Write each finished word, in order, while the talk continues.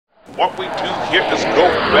What we do here is go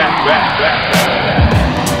back, back, back, back.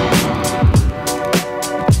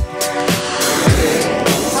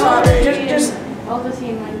 I'll just see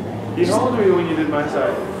in my side. You how old were you when you did my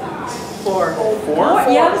side? 4. 4?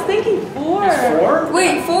 Yeah, I was thinking 4. 4?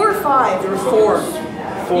 Wait, 4 or 5? There were 4.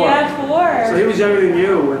 4. Yeah, 4. So he was younger than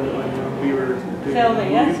you when we were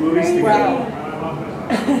doing movies together. Wow.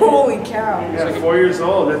 Holy cow. Yeah, 4 years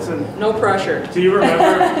old. That's a... No pressure. Do you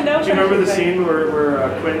remember? No do you remember the pressure. scene where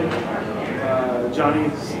Quinn, Johnny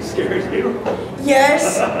scared you?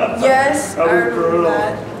 Yes, yes. That was brutal.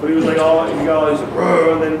 But he was like all, he got all, he's like,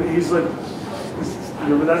 and then he's like, you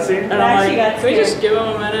remember that scene? And I'm Actually like, got can we just scared. give him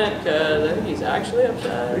a minute? Because he's actually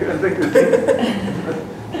upset. I think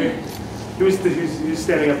he was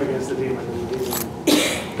standing up against the demon, and the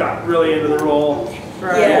demon got really into the role.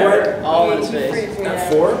 Right. Yeah. All in his face.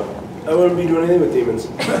 At 4, I wouldn't be doing anything with demons.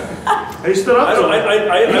 He stood up. I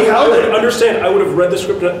would understand. I would have read the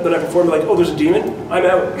script the night before and be like, oh, there's a demon? I'm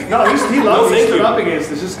out. No, he loved thank he stood you. up against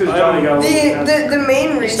it just because Johnny got The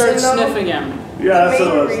main He reason started though, sniffing him. Yeah, that's the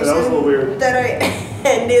what I main was saying. That was a little weird. reason that I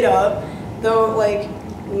ended up, though, like,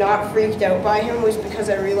 not freaked out by him was because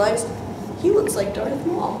I realized he looks like Darth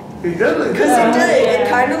Maul. He did. Because he did. Yeah. It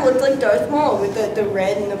kind of looked like Darth Maul with the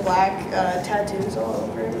red and the black tattoos all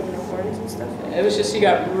over him and the horns and stuff. It was just he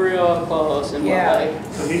got real close and Yeah.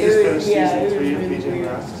 So he just finished it season 3 was of really PJ weird.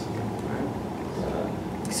 Masks.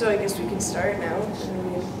 So I guess we can start now.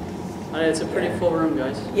 It's a pretty full room,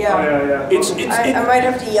 guys. Yeah. Oh, yeah. I might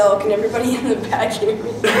have to yell. Can everybody in the back hear me? You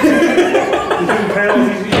do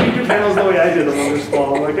panels the way I did them when they're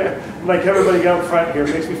small. Like everybody got up front here.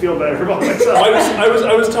 It makes me feel better about myself. I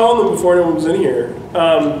was telling them before anyone was in here,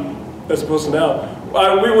 as opposed to now.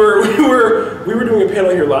 We were doing a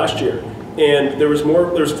panel here last year, and there was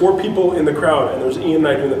 4 people in the crowd, and there was Ian and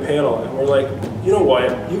I doing the panel, and we're like, you know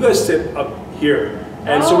what? You guys sit up here.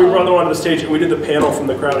 And so we brought them onto the stage, and we did the panel from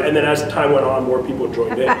the crowd. And then as time went on, more people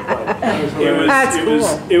joined in. But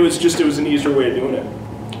it was an easier way of doing it.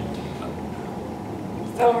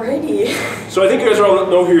 Alrighty. So I think you guys all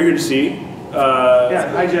know who you're here to see.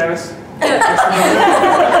 Yeah, hi Janice.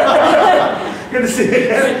 Good to see you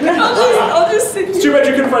again. I'll just sit It's here. too bad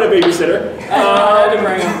you couldn't find a babysitter. I had to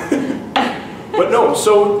bring him. But no,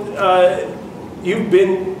 so you've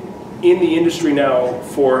been in the industry now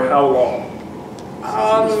for how long?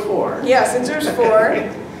 4. Yeah, since I was 4,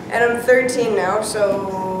 and I'm 13 now,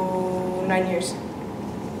 so 9 years.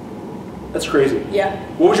 That's crazy. Yeah.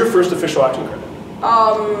 What was your first official acting credit?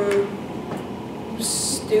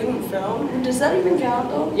 Student film. Does that even count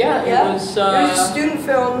though? Yeah, it was. It was a student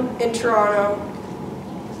film in Toronto,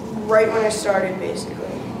 right when I started,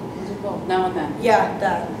 basically. Now and then. Yeah,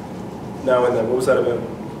 that. Now and then. What was that about?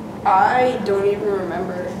 I don't even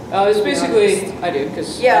remember. It's basically, I do,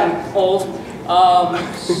 because Yeah. I'm old.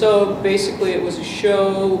 So basically it was a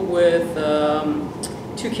show with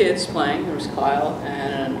 2 kids playing. There was Kyle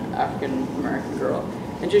and an African-American girl.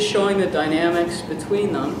 And just showing the dynamics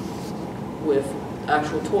between them with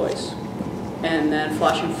actual toys. And then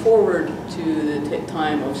flashing forward to the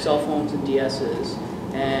time of cell phones and DS's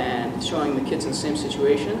and showing the kids in the same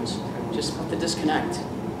situations, just the disconnect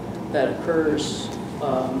that occurs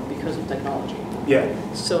because of technology. Yeah.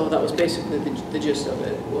 So that was basically the gist of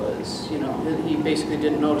it was, you know, he basically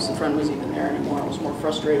didn't notice the friend was even there anymore. He was more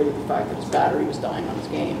frustrated with the fact that his battery was dying on his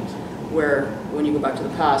game. Where when you go back to the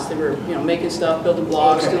past, they were, you know, making stuff, building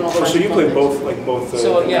blocks, doing all Oh, kinds so of you fun played things. both the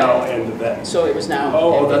So, yeah. now and the then. So it was now.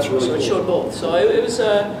 Oh, that's really So it cool. showed both. So it was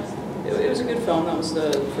a good film. That was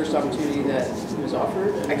the first opportunity that he was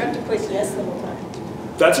offered. I got to play DS the whole time.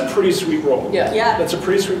 That's a pretty sweet role. Yeah. Yeah. That's a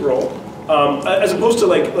pretty sweet role. As opposed to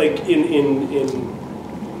like in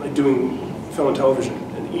like doing film and television,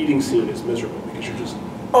 an eating scene is miserable because you're just.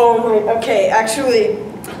 Oh my. Okay, actually,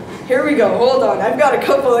 here we go. Hold on. I've got a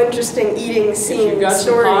couple interesting eating scene If you've got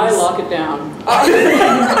some stories. pie, lock it down.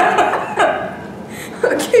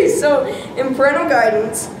 Okay, so in Parental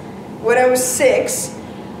Guidance, when I was 6,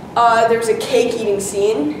 there was a cake eating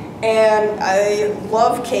scene, and I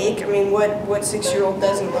love cake. I mean, what 6-year-old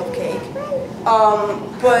doesn't love cake?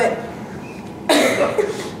 But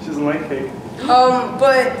She doesn't like cake.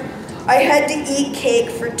 but I had to eat cake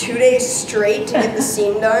for 2 days straight to get the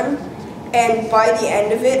scene done, and by the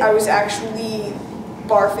end of it, I was actually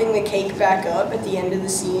barfing the cake back up at the end of the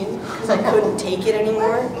scene because I couldn't take it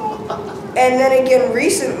anymore. And then again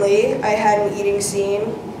recently, I had an eating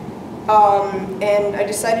scene, and I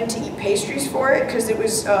decided to eat pastries for it because it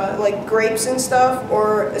was like grapes and stuff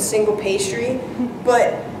or a single pastry,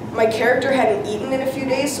 but my character hadn't eaten in a few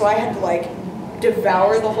days, so I had to like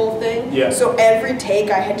devour the whole thing. Yeah. So every take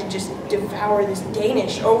I had to just devour this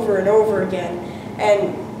Danish over and over again.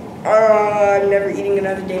 And I'm never eating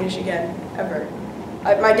another Danish again, ever.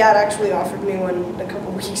 My dad actually offered me one a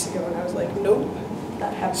couple weeks ago, and I was like, nope,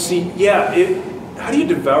 not happening. See, yeah, how do you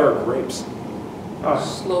devour grapes?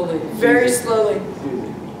 Slowly. Very slowly.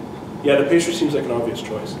 Yeah, the pastry seems like an obvious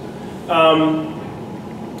choice.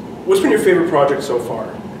 What's been your favorite project so far?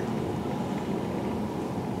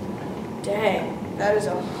 Dang, that is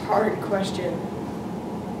a hard question.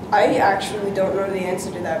 I actually don't know the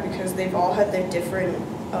answer to that because they've all had their different,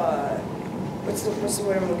 what's the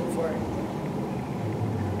word I'm looking for?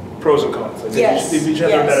 Pros and cons. Like Yes. They each have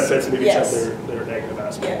their Yes. benefits and maybe each have Yes. their negative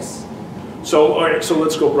aspects. Yes. So, all right, so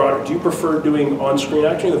let's go broader. Do you prefer doing on-screen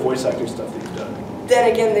acting or the voice acting stuff that you've done?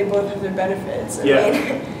 Then again, they both have their benefits. I Yeah.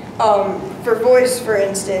 mean, for voice, for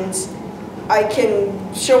instance, I can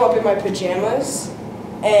show up in my pajamas.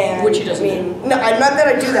 And, Which he doesn't do. No, not that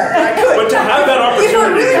I do that, but I could. But to have that If I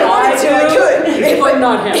opportunity. really wanted to, I could. But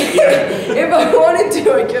not him. If I wanted to,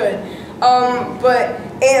 I could.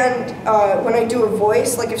 When I do a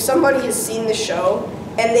voice, like if somebody has seen the show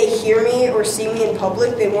and they hear me or see me in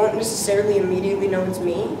public, they won't necessarily immediately know it's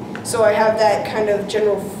me. So I have that kind of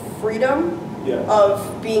general freedom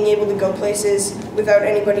of being able to go places without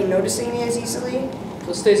anybody noticing me as easily.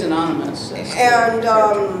 So it stays anonymous. And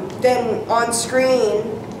then on screen,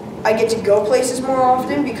 I get to go places more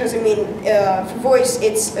often because, I mean, for voice,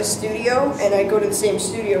 it's a studio, and I go to the same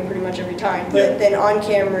studio pretty much every time. But then on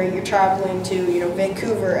camera, you're traveling to,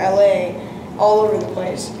 Vancouver, LA, all over the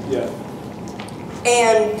place. Yeah.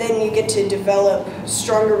 And then you get to develop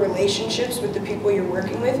stronger relationships with the people you're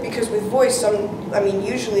working with because with voice,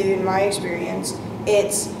 usually in my experience,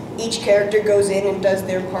 it's each character goes in and does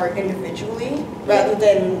their part individually, rather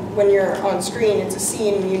than when you're on screen, it's a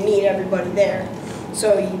scene and you need everybody there.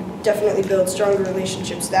 So you definitely build stronger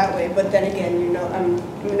relationships that way. But then again,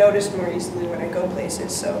 I'm noticed more easily when I go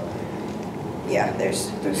places. So yeah,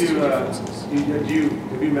 there's two differences. Have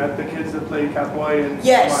you met the kids that play Catboy and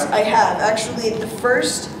Yes, Live? I have. Actually, the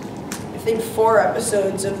first, I think 4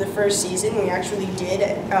 episodes of the first season we actually did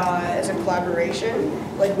as a collaboration,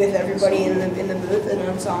 like with everybody in the booth, an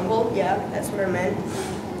ensemble. Yeah, that's what I meant.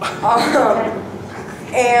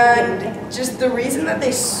 And just the reason that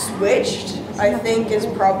they switched, I think, is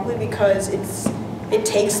probably because it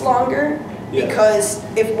takes longer. Yeah. Because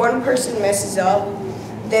if one person messes up,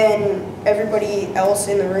 then everybody else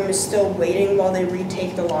in the room is still waiting while they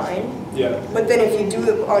retake the line. Yeah. But then if you do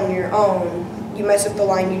it on your own, you mess up the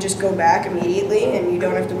line, you just go back immediately, and you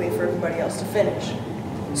don't have to wait for everybody else to finish.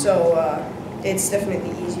 So it's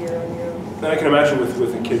definitely easier on your own. And I can imagine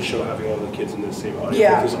with a kids show, having all the kids in the same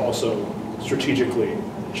audience is also strategically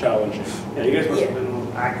challenging. Yeah, you guys must have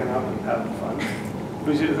been acting up and having fun.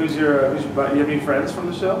 Who's your you have any friends from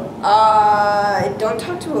the show? I don't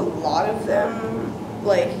talk to a lot of them,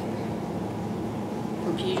 like.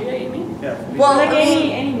 From PGA, you mean? Yeah. Well, Like I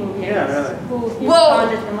mean, any movie. Yeah, really. Who you Well-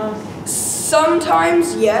 bonded the most?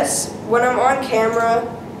 sometimes, yes. When I'm on camera,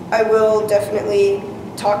 I will definitely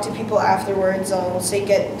talk to people afterwards. I'll say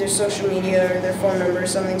get their social media or their phone number or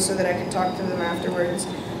something so that I can talk to them afterwards.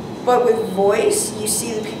 But with voice, you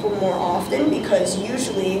see the people more often because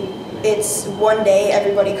usually it's one day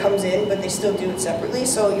everybody comes in, but they still do it separately.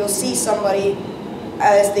 So you'll see somebody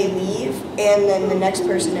as they leave, and then the next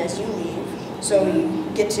person as you leave. So you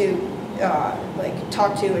get to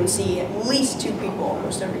talk to and see at least 2 people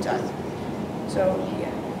almost every time. So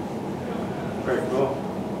yeah. Very cool.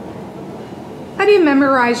 How do you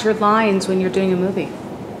memorize your lines when you're doing a movie?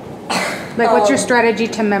 Like, what's your strategy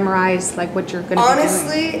to memorize, like, what you're going to be doing?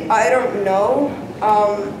 Honestly, I don't know.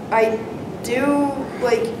 I do,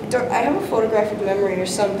 I have a photographic memory or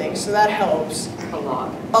something, so that helps. A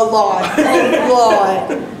lot. A lot. A lot.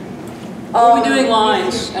 We'll be doing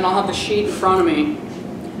lines, and I'll have the sheet in front of me,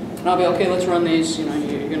 and I'll be, okay, let's run these, you're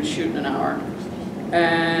going to shoot in an hour.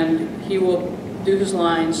 And he will do his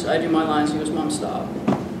lines, I do my lines, he goes, Mom, stop.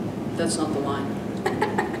 That's not the line.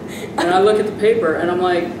 And I look at the paper, and I'm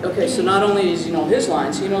like, okay, so not only does he know his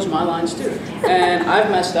lines, he knows my lines too. And I've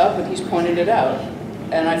messed up, but he's pointed it out.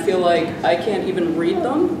 And I feel like I can't even read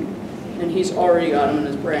them, and he's already got them in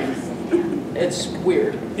his brain. It's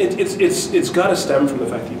weird. It's got to stem from the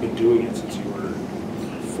fact that you've been doing it since you were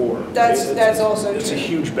 4. That's also It's true. a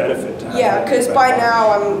huge benefit to have. Yeah, that because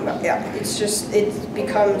background. by now it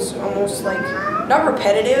becomes almost like, not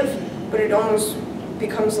repetitive, but it almost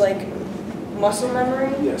becomes like muscle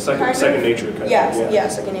memory. Yeah, second nature kind of. Yeah,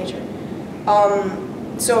 second nature.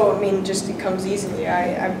 So, I mean, just it comes easily.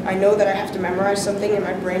 I know that I have to memorize something, and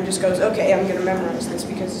my brain just goes, okay, I'm going to memorize this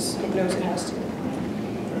because it knows it has to.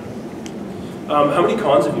 How many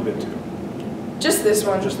cons have you been to? Just this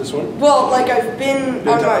one. Just this one? Well, like I've been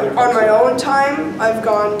to other on my festivals? own time. I've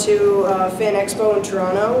gone to Fan Expo in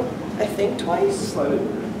Toronto, I think twice. Slightly.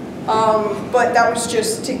 But that was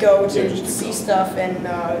just to go to just to see go. stuff, and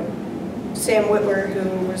Sam Whitwer,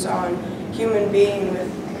 who was on Human Being with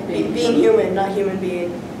Being Human, not Human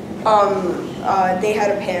Being. They had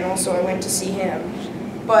a panel, so I went to see him.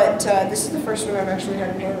 But this is the first one I've actually had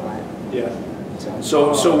a panel at. Yeah.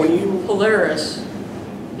 So when you... Polaris.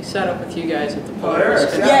 He sat up with you guys at the Polaris,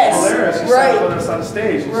 Polaris. yeah, Yes, Polaris. He right. sat with us on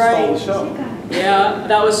stage. He Right. stole the show. Yeah,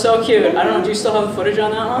 that was so cute. I don't know, do you still have the footage on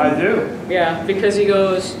that one? I do. Yeah, because he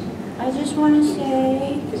goes, I just want to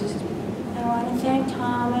say, I want to thank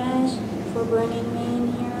Thomas for bringing me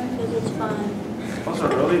in here because it's fun. Those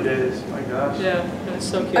are early days. My gosh. yeah, that was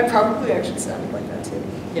so cute. I probably actually sounded like that too.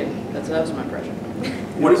 Yeah, that was my impression.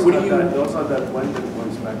 What do you... He also had that blended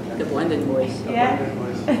voice back then. The blended voice. That Yeah. blended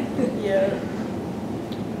voice. Yeah.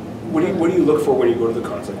 What do you look for when you go to the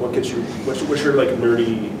cons? Like, what gets you? What's your like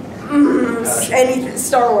nerdy passion? Anything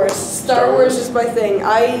Star Wars. Star Wars is my thing.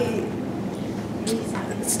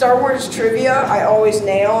 Star Wars trivia, I always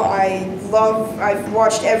nail. I've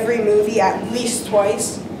watched every movie at least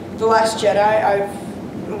twice. The Last Jedi, I've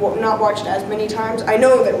not watched as many times. I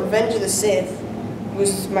know that Revenge of the Sith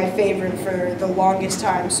was my favorite for the longest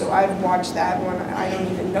time, so I've watched that one I don't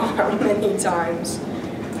even know how many times.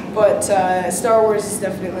 But Star Wars is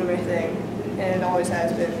definitely my thing, and it always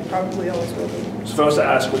has been, probably always will be. So if I was to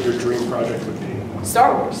ask what your dream project would be,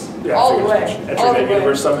 Star Wars, yeah, all the figure way, enter all the that way.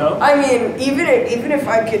 universe somehow. I mean, even if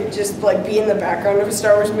I could just like be in the background of a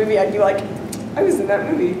Star Wars movie, I'd be like, I was in that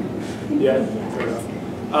movie. Yeah, fair enough.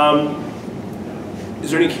 Is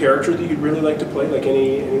there any character that you'd really like to play? Like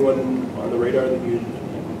anyone on the radar that you'd?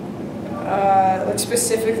 Like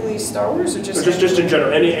specifically Star Wars, or just? Or just in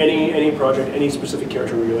general, any project, any specific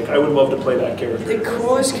character where you're like, I would love to play that character. The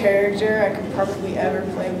coolest character I could probably ever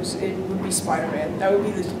play would be Spider-Man. That would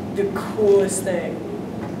be the coolest thing.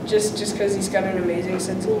 Just because he's got an amazing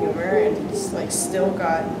sense of humor, and he's like still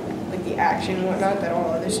got like the action and whatnot that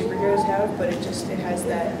all other superheroes have, but it has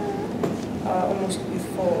that almost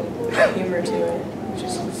youthful humor to it, which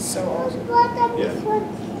is so awesome. Yeah.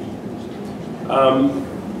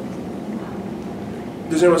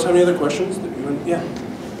 Does anyone else have any other questions? That you want? Yeah.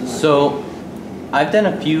 So, I've done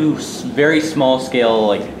a few very small scale,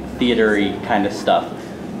 like theater-y kind of stuff.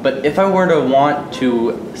 But if I were to want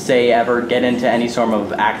to, say, ever get into any sort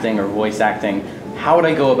of acting or voice acting, how would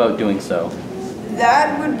I go about doing so?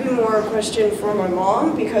 That would be more a question for my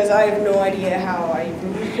mom, because I have no idea how I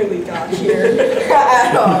really got here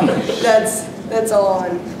at all. That's all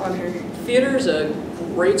on her. Theater is a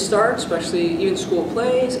great start, especially even school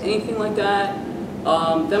plays, anything like that.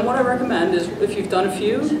 Then what I recommend is if you've done a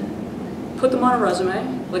few, put them on a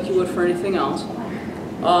resume like you would for anything else.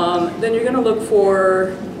 Then you're going to look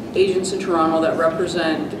for agents in Toronto that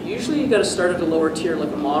represent, usually you got to start at a lower tier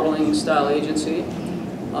like a modeling style agency.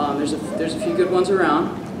 There's a few good ones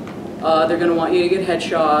around. They're going to want you to get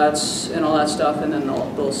headshots and all that stuff, and then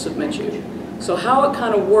they'll submit you. So how it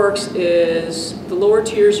kind of works is the lower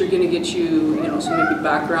tiers are going to get you, some maybe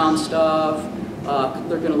background stuff.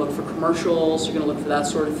 They're going to look for commercials. They're going to look for that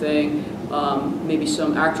sort of thing. Maybe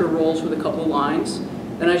some actor roles with a couple of lines.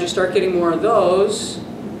 Then as you start getting more of those,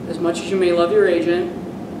 as much as you may love your agent,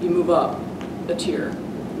 you move up a tier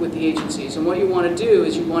with the agencies. And what you want to do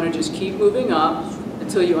is you want to just keep moving up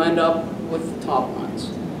until you end up with the top ones.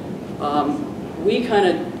 We kind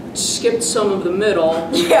of skipped some of the middle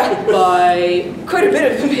by quite a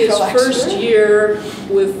bit of the his middle, first actually. year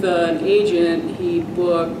with an agent. He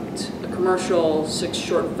booked a commercial, 6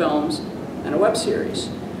 short films, and a web series.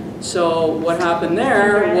 So what happened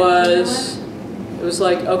there was, it was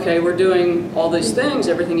like, okay, we're doing all these things,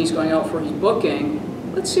 everything he's going out for, he's booking.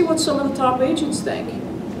 Let's see what some of the top agents think.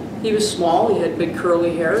 He was small, he had big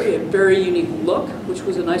curly hair, he had a very unique look, which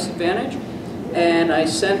was a nice advantage. And I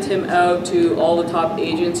sent him out to all the top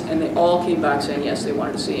agents, and they all came back saying yes, they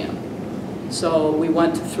wanted to see him. So we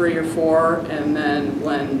went to 3 or 4, and then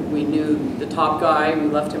when we knew the top guy, we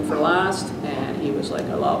left him for last, and he was like,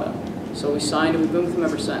 I love him. So we signed him, we've been with him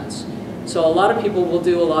ever since. So a lot of people will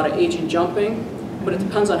do a lot of agent jumping, but it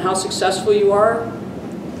depends on how successful you are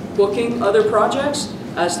booking other projects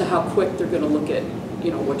as to how quick they're going to look at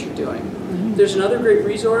what you're doing. There's another great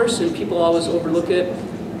resource, and people always overlook it.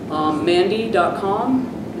 Mandy.com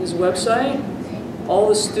is a website. All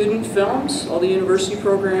the student films, all the university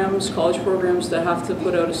programs, college programs that have to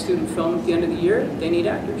put out a student film at the end of the year, they need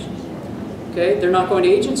actors. Okay, they're not going to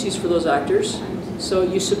agencies for those actors, so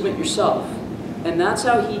you submit yourself. And that's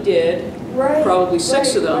how he did probably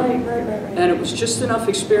 6 of them. Right. And it was just enough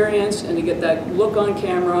experience and to get that look on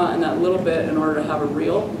camera and that little bit in order to have a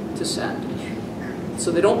reel to send.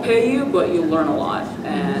 So they don't pay you, but you learn a lot,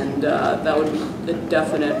 and that would be a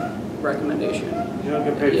definite recommendation. You don't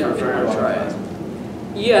get paid for a very long time.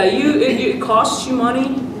 Yeah, it costs you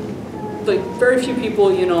money. Like very few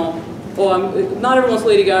people, you know. Not everyone's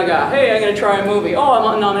Lady Gaga. Hey, I'm gonna try a movie. Oh,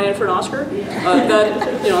 I'm nominated for an Oscar.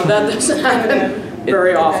 That doesn't happen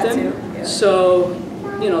very often. Yeah. So,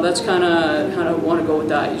 that's kind of want to go with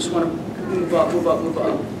that. You just want to move up.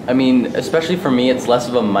 I mean, especially for me, it's less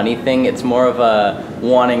of a money thing. It's more of a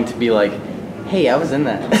wanting to be like, hey, I was in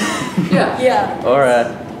that. Yeah. Or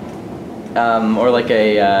like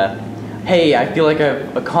hey, I feel like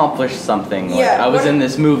I've accomplished something. Yeah, like I was in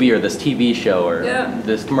this movie or this TV show or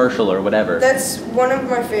this commercial or whatever. That's one of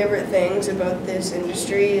my favorite things about this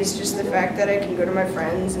industry is just the fact that I can go to my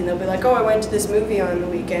friends and they'll be like, oh, I went to this movie on the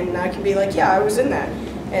weekend, and I can be like, yeah, I was in that.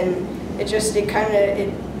 And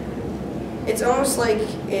it's almost like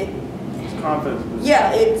It's confidence boost.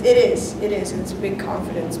 Yeah, it is. It's a big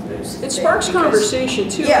confidence boost. It sparks conversation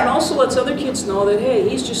too, and also lets other kids know that, hey,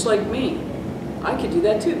 he's just like me. I could do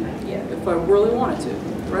that too, if I really wanted to,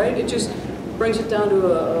 right? It just brings it down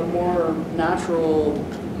to a more natural,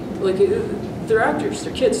 they're actors,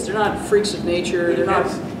 they're kids, they're not freaks of nature, they're not...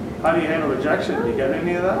 How do you handle rejection? Do you get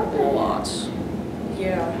any of that? Lots.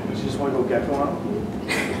 Yeah. You just want to go Gekko on?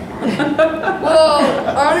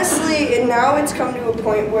 Well, honestly, and now it's come to a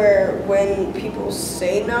point where when people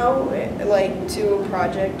say no, like to a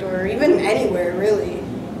project or even anywhere really,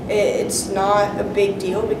 it's not a big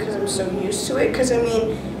deal because I'm so used to it. Because I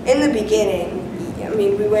mean, in the beginning,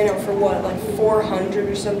 we went out for 400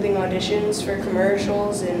 or something auditions for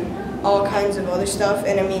commercials and all kinds of other stuff,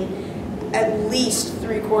 and I mean, at least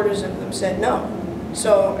 3/4 of them said no.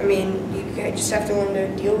 So I mean, you just have to learn to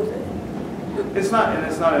deal with it. It's not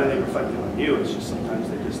anything reflecting on you. It's just sometimes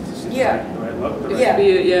they just see the right look.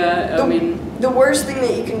 The worst thing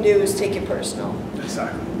that you can do is take it personal.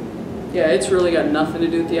 Exactly. Yeah, it's really got nothing to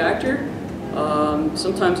do with the actor.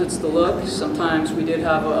 Sometimes it's the look. Sometimes we did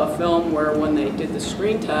have a film where when they did the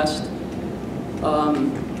screen test,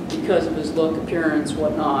 because of his look, appearance,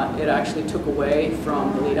 whatnot, it actually took away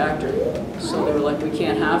from the lead actor. So they were like, we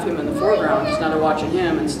can't have him in the foreground because now they're watching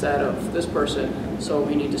him instead of this person, so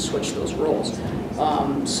we need to switch those roles.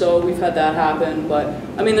 So we've had that happen, but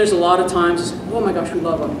I mean, there's a lot of times, oh my gosh, we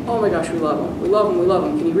love him. Oh my gosh, we love him. We love him, we love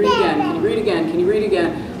him. Can you read again? Can you read again? Can you read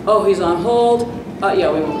again? Oh, he's on hold.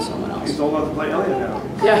 Yeah, we went with someone else. He's old enough to play Elliot now.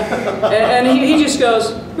 Yeah, and he just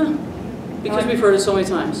goes, huh, because we've heard it so many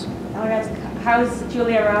times. How's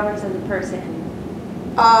Julia Roberts as a person?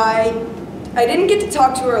 I didn't get to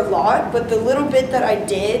talk to her a lot, but the little bit that I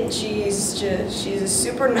did, she's a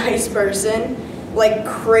super nice person, like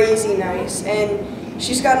crazy nice, and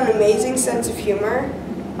she's got an amazing sense of humor.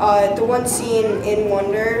 The one scene in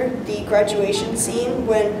Wonder, the graduation scene,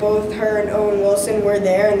 when both her and Owen Wilson were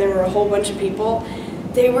there and there were a whole bunch of people,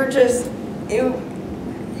 they were just,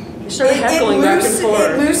 started heckling back and forth.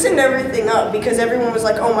 It loosened everything up because everyone was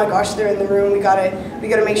like, "Oh my gosh, they're in the room. We gotta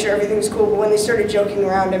make sure everything's cool." But when they started joking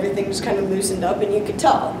around, everything just kind of loosened up, and you could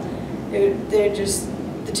tell. They're just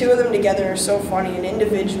the two of them together are so funny, and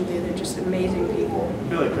individually they're just amazing people.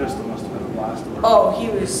 Billy Crystal must have been a blast. Oh, he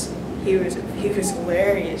was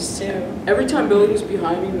hilarious too. Every time Billy was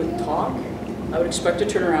behind me would talk, I would expect to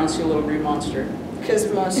turn around and see a little green monster. Because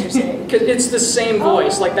monsters say. Because it's the same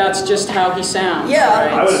voice, like that's just how he sounds. Yeah.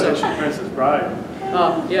 Right? I would have mentioned Princess Bride.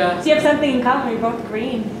 Oh, yeah. So you have something in common, you're both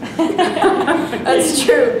green. That's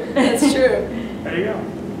true. That's true. There you go.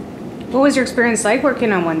 What was your experience like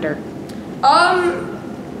working on Wonder?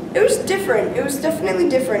 It was different. It was definitely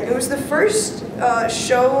different. It was the first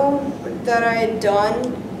show that I had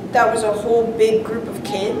done that was a whole big group of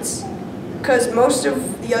kids. Because most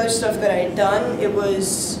of the other stuff that I had done, it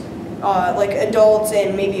was like adults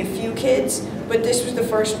and maybe a few kids. But this was the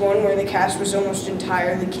first one where the cast was almost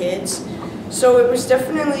entirely kids. So it was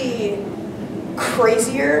definitely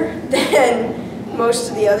crazier than most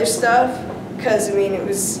of the other stuff. Because, I mean, it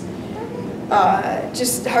was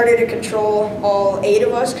just harder to control all 8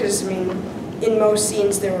 of us. Because, I mean, in most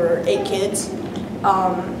scenes there were 8 kids.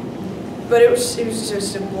 But it was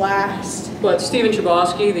just a blast. But Stephen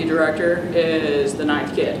Chbosky, the director, is the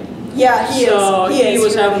 9th kid. Yeah, he is. So he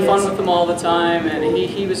was having fun is. with them all the time, and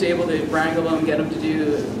he was able to wrangle them and get them to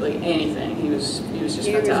do like anything. He was just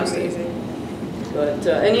fantastic. Was amazing. But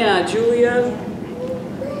and yeah, Julia,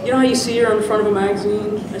 you know how you see her in front of a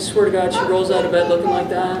magazine? I swear to God, she rolls out of bed looking like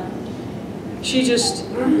that.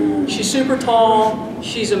 she's super tall,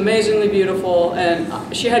 she's amazingly beautiful,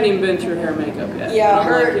 and she hadn't even been through hair and makeup yet. Yeah, and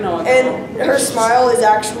I'm like, you know, and her smile is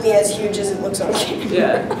actually as huge as it looks on camera.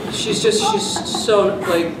 Yeah, she's so,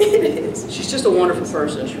 like, she's just a wonderful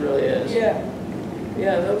person, she really is. Yeah.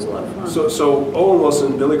 Yeah, that was a lot of fun. So Owen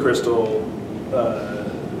Wilson, Billy Crystal,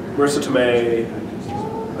 Marisa Tomei,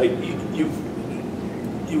 like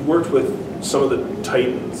you've worked with some of the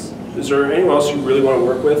titans. Is there anyone else you really want to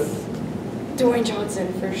work with? Dwayne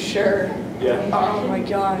Johnson for sure. Yeah. Oh my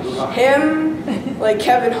gosh. Him, like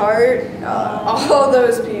Kevin Hart, all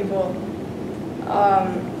those people.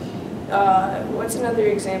 What's another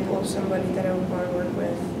example of somebody that I would want to work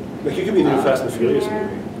with? Like you could be in the new Fast and Furious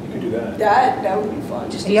movie. You could do that. That would be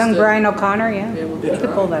fun. A young Brian O'Connor, yeah. Yeah, You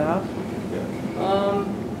could pull that off. Yeah.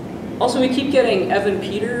 Also, we keep getting Evan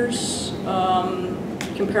Peters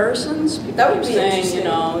comparisons. People That would keep be saying, interesting. you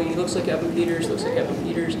know, he looks like Evan Peters, looks like Evan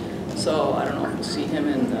Peters. So I don't know if we'll see him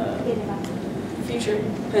in the Future.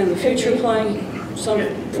 future playing some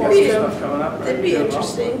form of That'd show. coming up. That'd be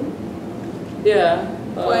interesting. Yeah.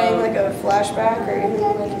 Playing like a flashback or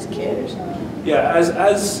even like his kid or something. Yeah,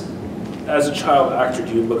 as a child actor,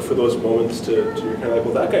 do you look for those moments to you're kind of like,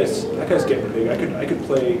 well, that guy's getting big. I could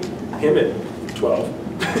play him at 12.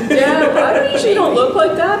 Yeah, I usually don't look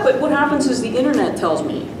like that, but what happens is the internet tells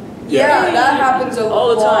me. Yeah, that happens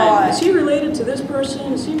all the time. lot. Is he related to this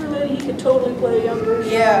person? Is he related? He could totally play a young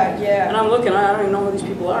version. Yeah, yeah. And I'm looking, I don't even know who these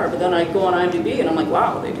people are, but then I go on IMDb and I'm like,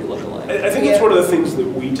 wow, they do look alike. I think it's one of the things that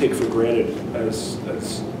we take for granted as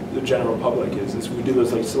the general public is we do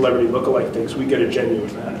those like celebrity lookalike things. We get a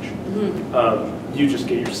genuine match. Mm-hmm. You just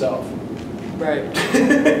get yourself. Right.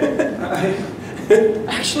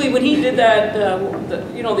 Actually, when he did that,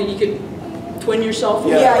 you know, that you could twin yourself.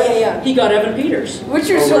 Yeah. He got Evan Peters. Which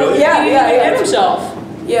is Oh, really? He hit himself.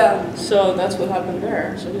 Yeah. So that's what happened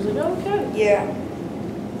there. So he's like, oh, okay. Yeah.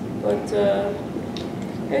 But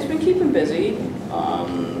yeah, it's been keeping busy.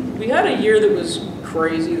 We had a year that was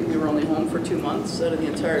crazy that we were only home for 2 months out of the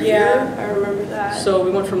entire year. Yeah, I remember that. So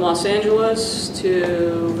we went from Los Angeles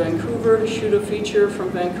to Vancouver to shoot a feature,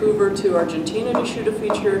 from Vancouver to Argentina to shoot a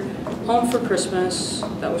feature, home for Christmas,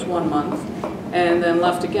 that was 1 month, and then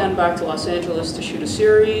left again back to Los Angeles to shoot a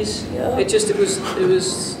series. Yeah. It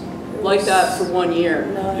was like that for 1 year.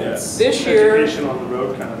 Nice. This year, Education on the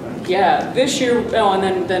road kind of thing. yeah, this year, oh,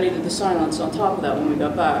 and then he did the silence on top of that when we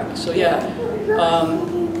got back. So yeah,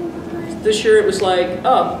 this year it was like,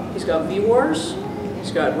 oh, he's got V-Wars,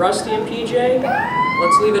 he's got Rusty and PJ,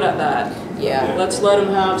 let's leave it at that. Yeah. Let's let him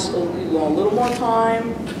have a little more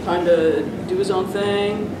time, kind of do his own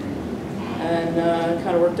thing, and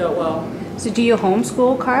kind of worked out well. So do you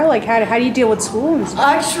homeschool, Kyle? Like how do you deal with school and stuff?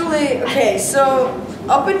 Actually, okay, so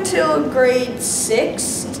up until grade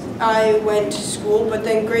 6, I went to school, but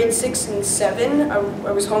then grade 6 and 7, I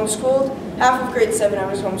was homeschooled. Half of grade 7 I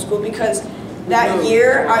was homeschooled because that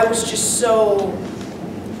year I was just so,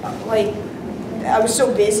 like, I was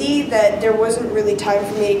so busy that there wasn't really time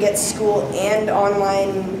for me to get school and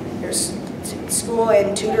online, or school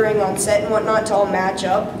and tutoring on set and whatnot to all match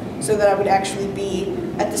up so that I would actually be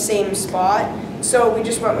at the same spot. So we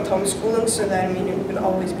just went with homeschooling so that, I mean, it would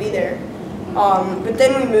always be there. But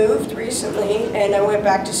then we moved recently and I went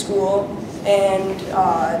back to school, and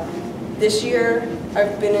this year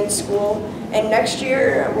I've been in school, and next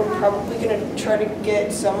year we're probably going to try to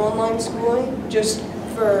get some online schooling just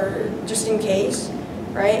in case,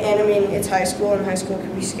 right? And I mean, it's high school and high school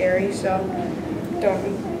can be scary, so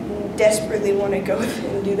don't desperately want to go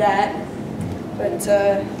and do that. But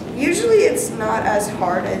usually it's not as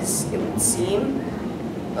hard as it would seem.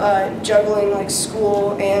 Juggling like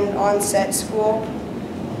school and on-set school.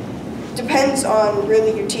 Depends on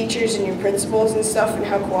really your teachers and your principals and stuff and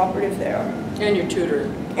how cooperative they are. And your tutor.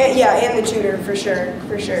 And, yeah, and the tutor, for sure.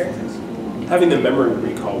 Having the memory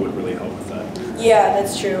recall would really help with that. Yeah,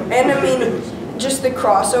 that's true. And I mean, just the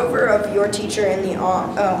crossover of your teacher and the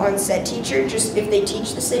on-set teacher, just if they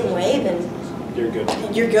teach the same way, then You're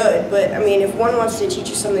good. you're good. But I mean, if one wants to teach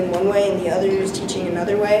you something one way and the other is teaching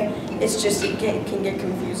another way, it's just, it can get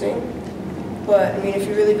confusing. But I mean, if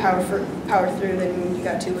you really power through, then you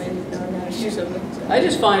got 2 ways of knowing how to do something. I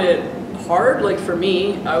just find it hard, like for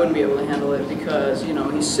me, I wouldn't be able to handle it because, you know,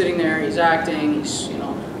 he's sitting there, he's acting, he's, you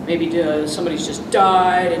know, maybe somebody's just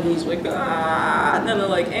died and he's like, ah, and then they're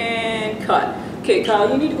like, and cut. Okay, Kyle,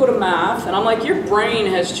 you need to go to math. And I'm like, your brain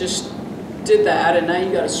has just did that, and now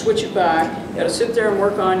you got to switch it back. You got to sit there and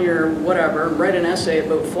work on your whatever, write an essay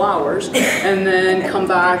about flowers, and then come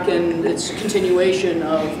back, and it's a continuation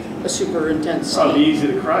of a super intense scene. It'd be easy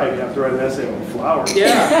to cry if you have to write an essay on flowers.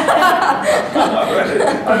 Yeah.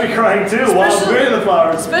 I'd be crying too while I'm doing the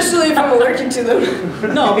flowers. Especially if I'm allergic to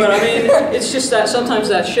them. No, but I mean, it's just that sometimes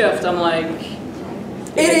that shift, I'm like...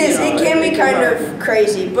 It is, it can be kind of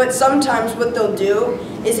crazy, but sometimes what they'll do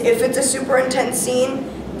is if it's a super intense scene,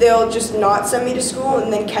 they'll just not send me to school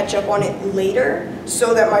and then catch up on it later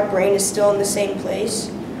so that my brain is still in the same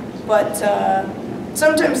place. But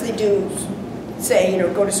sometimes they do say, you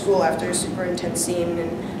know, go to school after a super intense scene,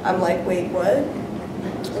 and I'm like, wait, what?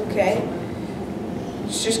 Okay.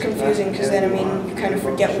 It's just confusing because then, I mean, you kind of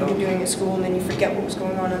forget what you're doing at school and then you forget what was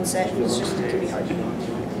going on set, and it's just, it can be hard to do.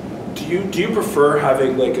 Do you prefer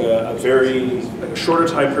having like a shorter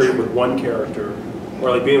time period with one character, or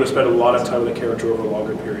like being able to spend a lot of time with a character over a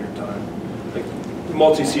longer period of time? Like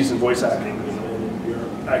multi-season voice acting, and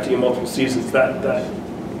you're acting in multiple seasons.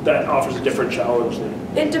 That offers a different challenge than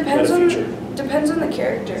it depends on the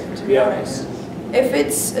character, to be honest. If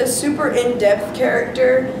it's a super in-depth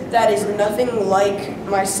character that is nothing like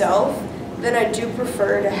myself, then I do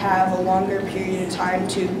prefer to have a longer period of time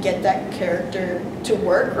to get that character to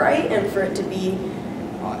work right and for it to be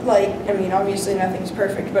like, I mean, obviously nothing's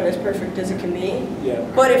perfect, but as perfect as it can be. Yeah.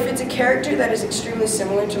 But if it's a character that is extremely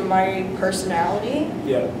similar to my personality,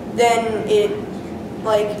 then it,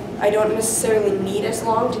 like, I don't necessarily need as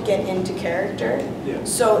long to get into character. Yeah.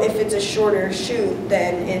 So if it's a shorter shoot,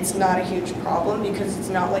 then it's not a huge problem because it's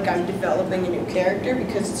not like I'm developing a new character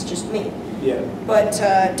because it's just me. Yeah. But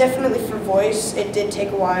definitely for voice, it did take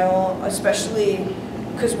a while, especially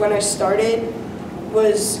because when I started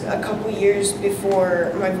was a couple years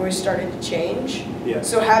before my voice started to change. Yeah.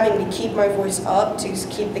 So having to keep my voice up to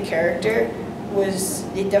keep the character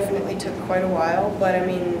it definitely took quite a while. But I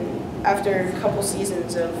mean, after a couple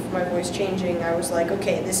seasons of my voice changing, I was like,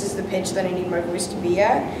 okay, this is the pitch that I need my voice to be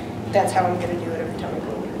at. That's how I'm going to do it every time I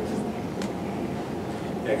go over.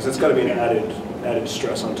 Yeah, because it's got to be an added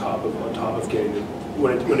stress on top of getting the,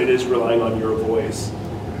 when it is relying on your voice,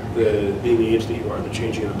 being the age that you are, the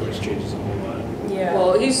changing of the voice changes a whole lot. Yeah.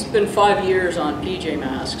 Well, he's been 5 years on PJ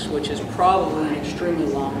Masks, which is probably an extremely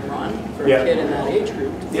long run for a kid in that age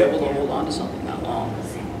group to be able to hold on to something that long.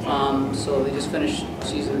 So they just finished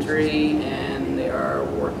season 3, and they are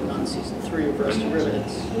working on season 3 of Rusty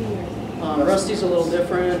Rivets. Rusty's a little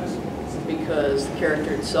different because the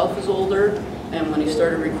character itself is older, and when he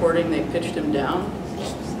started recording, they pitched him down.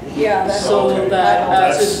 Yeah, that's so that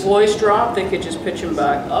as his voice dropped, they could just pitch him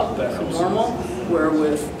back up to normal. Where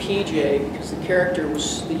with PJ, because the character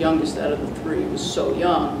was the youngest out of the 3, was so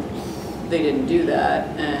young, they didn't do that,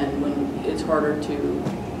 and when it's harder to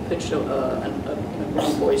pitch a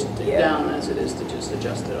grown voice down as it is to just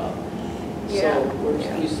adjust it up. So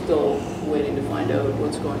he's still waiting to find out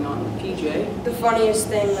what's going on with PJ. The funniest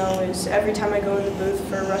thing though is every time I go in the booth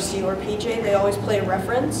for Rusty or PJ, they always play a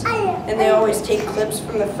reference, and they always take clips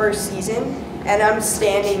from the first season, and I'm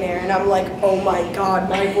standing there and I'm like, oh my god,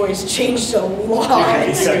 my voice changed a lot.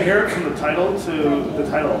 You can hear it from the title to the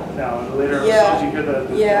title now. In the later episodes, you hear the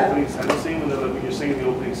opening title scene when you're singing the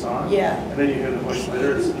opening song. Yeah. And then you hear the voice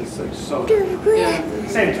later. It's like so different.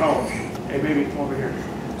 Same tone. Hey, baby, come over here.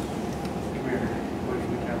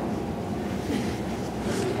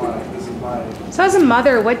 So as a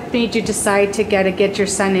mother, what made you decide to get your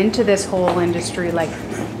son into this whole industry? Like,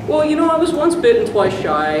 well, you know, I was once bitten, twice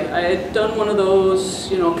shy. I had done one of those,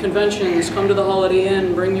 you know, conventions, come to the Holiday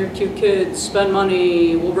Inn, bring your 2 kids, spend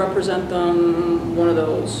money, we'll represent them, one of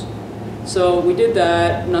those. So we did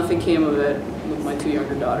that, nothing came of it with my 2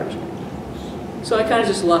 younger daughters. So I kind of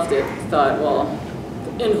just left it, thought, well,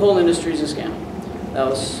 the whole industry is a scam. That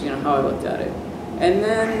was, you know, how I looked at it. And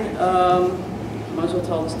then, might as well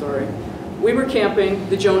tell the story. We were camping,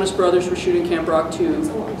 the Jonas Brothers were shooting Camp Rock 2,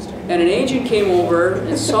 and an agent came over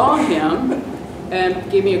and saw him and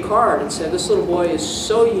gave me a card and said, this little boy is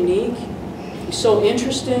so unique, he's so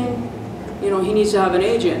interesting, you know, he needs to have an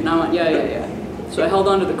agent. And I went, yeah. So I held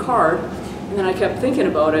onto the card, and then I kept thinking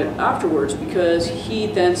about it afterwards because he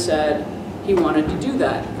then said he wanted to do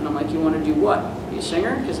that. And I'm like, you want to do what? Be a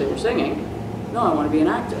singer? Because they were singing. No, I want to be an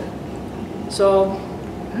actor. So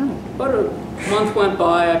about a month went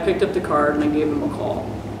by, I picked up the card and I gave them a call.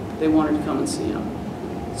 They wanted to come and see him.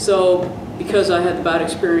 So because I had the bad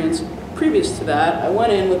experience previous to that, I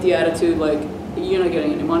went in with the attitude like, you're not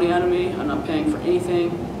getting any money out of me, I'm not paying for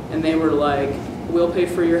anything. And they were like, we'll pay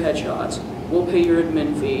for your headshots, we'll pay your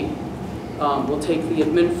admin fee, we'll take the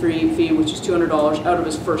admin fee, which is $200 out of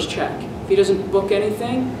his first check. If he doesn't book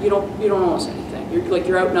anything, you don't owe us anything.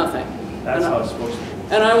 You're out nothing. That's how it's supposed to be.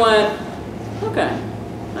 And I went, okay,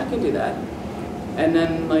 I can do that. And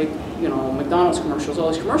then like, you know, McDonald's commercials,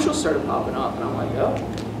 all these commercials started popping up, and I'm like, oh.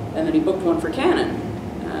 And then he booked one for Canon,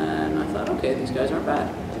 and I thought, okay, these guys aren't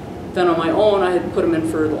bad. Then on my own, I had put him in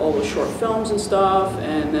for all the short films and stuff,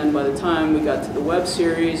 and then by the time we got to the web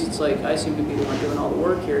series, it's like, I seem to be the one doing all the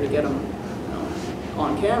work here to get him, you know,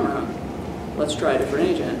 on camera. Let's try a different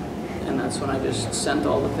agent. And that's when I just sent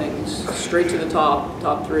all the things straight to the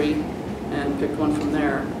top 3, and picked one from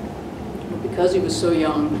there. But because he was so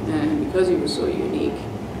young, and because he was so unique,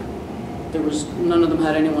 there was, none of them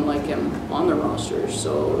had anyone like him on their rosters,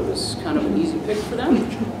 so it was kind of an easy pick for them.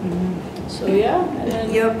 So yeah, and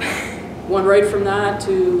then went right from that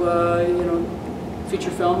to, you know,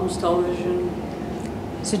 feature films, television.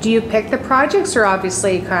 So do you pick the projects, or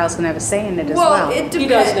obviously Kyle's going to have a say in it as well? Well, it depends. He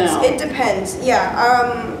does now. It depends, yeah.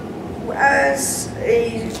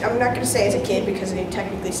 I'm not going to say as a kid because I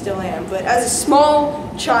technically still am, but as a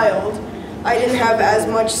small child, I didn't have as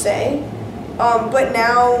much say. But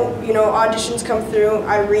now, you know, auditions come through,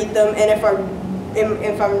 I read them, and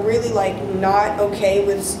if I'm really like not okay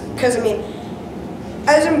with, because I mean,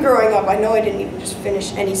 as I'm growing up, I know I didn't even just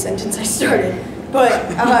finish any sentence I started, but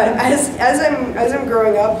as I'm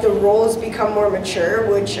growing up, the roles become more mature,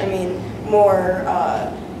 which I mean, more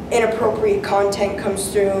inappropriate content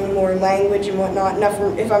comes through, more language and whatnot.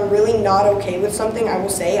 And if I'm really not okay with something, I will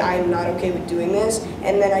say I'm not okay with doing this,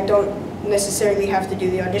 and then I don't necessarily have to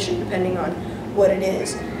do the audition depending on what it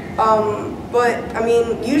is. But I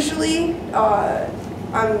mean, usually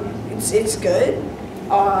it's good.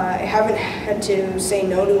 I haven't had to say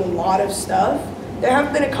no to a lot of stuff. There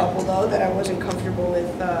have been a couple though that I wasn't comfortable with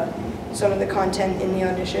some of the content in the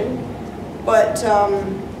audition. But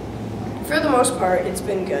for the most part, it's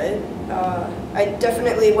been good. I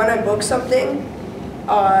definitely, when I book something,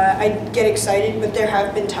 I get excited, but there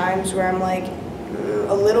have been times where I'm like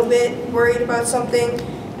a little bit worried about something,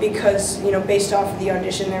 because, you know, based off of the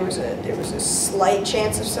audition, there was a slight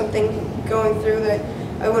chance of something going through that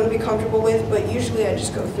I wouldn't be comfortable with, but usually I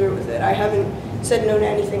just go through with it. I haven't said no to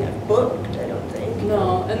anything I've booked, I don't think.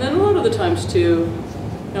 No, and then a lot of the times too,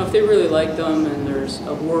 you know, if they really like them and there's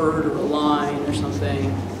a word or a line or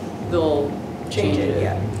something, they'll change it.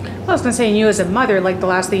 Yeah. Well, I was going to say, you as a mother, like the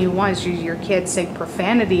last thing you want is your kids saying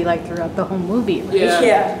profanity like throughout the whole movie. Right?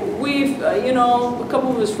 Yeah. We've, you know, a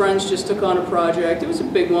couple of his friends just took on a project. It was a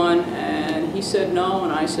big one, and he said no,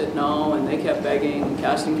 and I said no, and they kept begging, and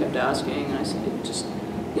casting kept asking, and I said, just,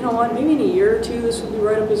 you know what, maybe in a year or two this will be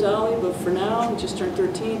right up his alley, but for now, he just turned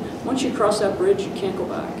 13. Once you cross that bridge, you can't go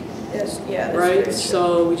back. Yes, yeah. That's right? true.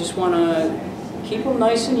 So we just want to keep him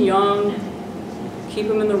nice and young, keep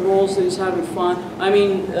him in the roles that he's having fun. I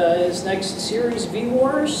mean, his next series,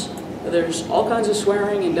 V-Wars, there's all kinds of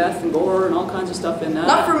swearing and death and gore and all kinds of stuff in that.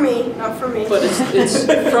 Not for me, not for me. But it's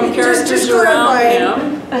from characters just around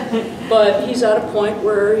him. But he's at a point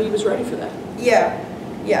where he was ready for that. Yeah.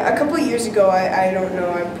 Yeah, a couple of years ago, I don't know,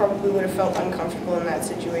 I probably would have felt uncomfortable in that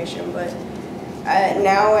situation, but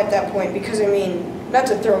now at that point, because I mean, not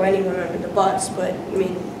to throw anyone under the bus, but I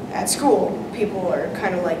mean, at school, people are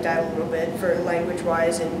kind of like that a little bit for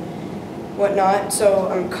language-wise and whatnot, so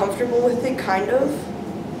I'm comfortable with it, kind of.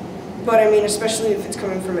 But I mean, especially if it's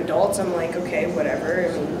coming from adults, I'm like, okay, whatever.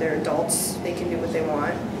 I mean, they're adults, they can do what they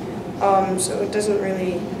want. So it doesn't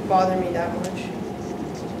really bother me that much.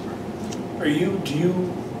 Do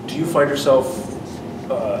you find yourself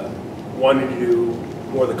wanting to do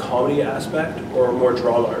more the comedy aspect or more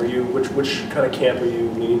drama? Are you which kind of camp are you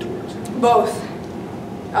leaning towards? Both.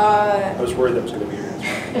 I was worried that was going to be your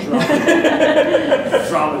answer.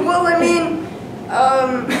 Drama. Well, I mean,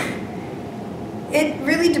 it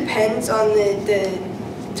really depends on the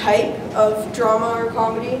type of drama or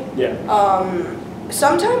comedy. Yeah.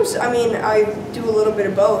 Sometimes, I mean, I do a little bit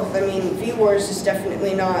of both. I mean, V-Wars is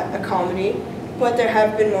definitely not a comedy, but there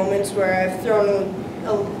have been moments where I've thrown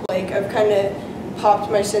I've kind of popped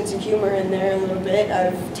my sense of humor in there a little bit.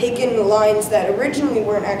 I've taken lines that originally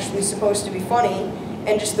weren't actually supposed to be funny,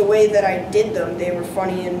 and just the way that I did them, they were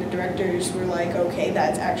funny, and the directors were like, okay,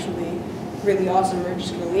 that's actually really awesome, we're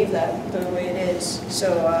just going to leave that the way it is. So,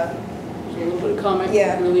 a little bit of comic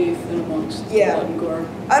relief in amongst blood and gore.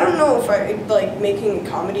 I don't know if making a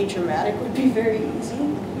comedy dramatic would be very easy.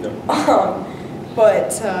 No.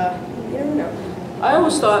 But you never know. I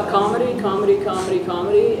always thought comedy,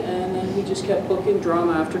 and then he just kept booking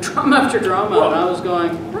drama after drama after drama, and I was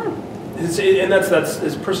going, and that's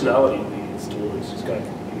his personality leads towards. He's got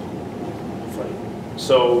funny.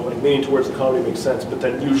 So like leaning towards the comedy makes sense, but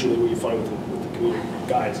then usually what you find with the comedic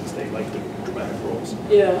guys is they like the dramatic roles.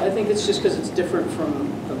 Yeah, I think it's just because it's different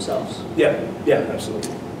from themselves. Yeah,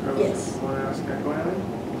 absolutely. Yes. Want to ask Gekko anything?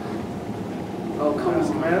 Oh, come Ask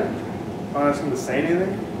him on. anything? Want to ask him to say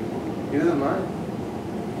anything? He doesn't mind.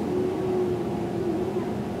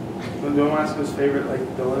 Do you want to ask him his favorite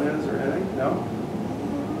villain is or anything? No?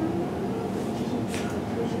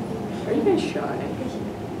 Are you guys shy?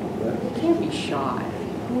 You can't be shy.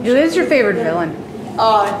 Who is your favorite villain?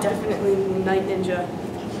 Definitely Night Ninja.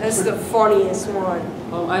 That's the funniest one.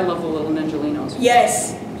 Oh, I love the little Ninjalinos.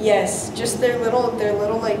 Yes, yes. Just their little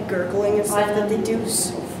like gurgling and stuff that they do.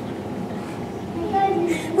 So funny.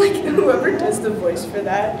 Like whoever does the voice for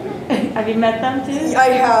that. Have you met them too? I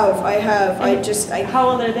have. How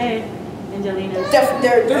old are they? Angelinos.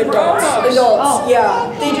 They're adults. grown-ups. Adults. Oh.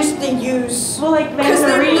 Yeah. They use. Well, like Because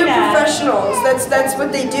they're Marisa. professionals. That's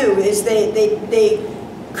what they do. Is they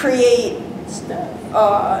create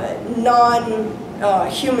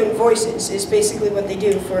non-human voices. Is basically what they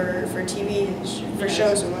do for TV for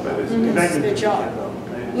shows and whatnot. It's their job.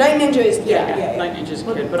 Night Ninja is yeah. Night Ninja's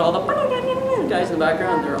a kid, but all the guys in the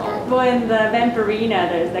background, they're all. Well, in the Vampirina,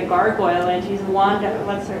 there's the gargoyle, and she's Wanda.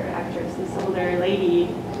 What's her actress? This older lady.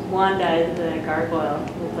 Wanda is the gargoyle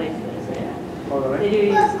who plays this. So yeah. Oh, really? They do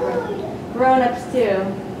use grown-ups too.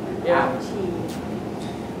 Yeah. Ouchie.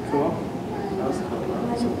 Cool. That was cool.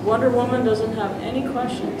 So Wonder Woman doesn't have any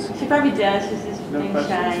questions. She probably does. She's just No being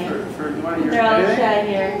questions shy. for you want to hear They're all anything? shy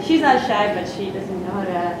here. She's not shy, but she doesn't know how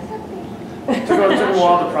to ask. It took a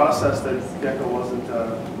while to process that Gekko wasn't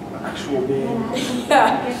an actual being.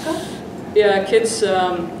 Yeah, kids.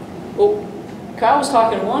 Well, Kyle was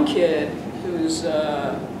talking to one kid who's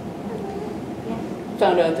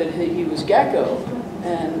found out that he was Gekko,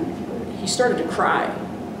 and he started to cry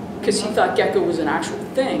because he thought Gekko was an actual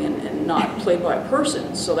thing and not played by a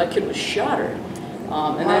person. So that kid was shattered.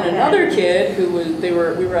 And then another kid who was we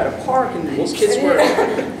were at a park and these kids were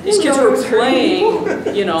playing,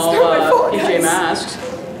 PJ Masks,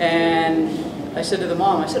 and I said to the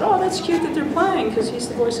mom, I said, oh, that's cute that they're playing because he's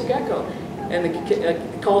the voice of Gekko. And the kid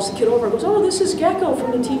calls the kid over and goes, oh, this is Gekko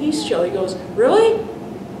from the TV show. He goes, really?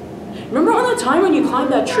 Remember all that time when you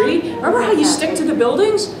climbed that tree? Remember how you stick to the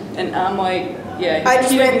buildings? And I'm like, yeah,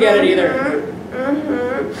 he didn't get it either.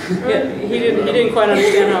 Yeah, he didn't quite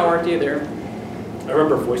understand how it worked either. I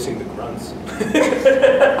remember voicing the grunts.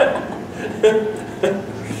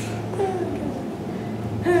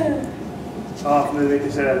 Often they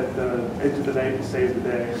say that the edge of the night saves the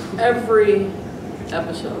day. Every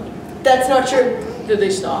episode. That's not true. Did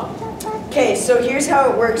they stop? Okay, so here's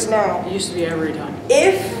how it works now. It used to be every time.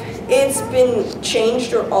 If it's been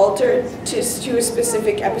changed or altered to a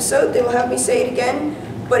specific episode, they'll have me say it again.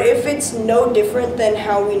 But if it's no different than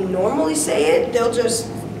how we normally say it, they'll just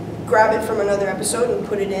grab it from another episode and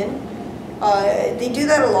put it in. They do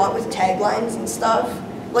that a lot with taglines and stuff.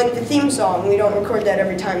 Like the theme song, we don't record that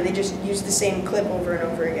every time. They just use the same clip over and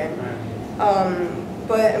over again.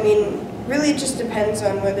 But I mean, really it just depends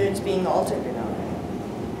on whether it's being altered or not.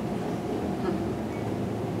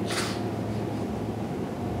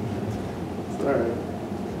 Alright.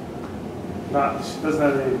 She doesn't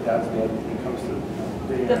have any dad's blood when it comes to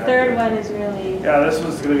being The an third actor. one is really. Yeah, this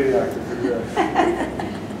one's gonna be the actor for good.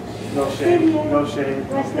 No shame. No shame.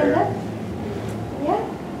 Do I No stand care. up? Yeah?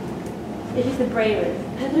 He's the bravest.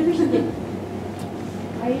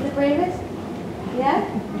 Are you the bravest? Yeah? I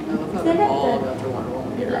love how Stand they up all then. got their Wonder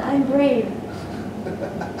Woman gear. I'm brave.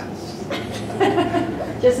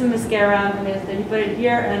 Just some mascara on her list. And you put it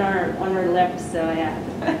here and on her lips, so yeah.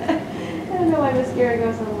 I don't know why mascara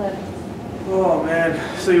goes on the lips. Oh man.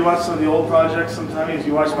 So you watch some of the old projects sometimes?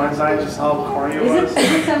 You watch Mind's Eye, just how corny it was? Is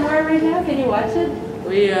it somewhere right now? Can you watch it?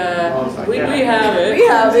 We have it. We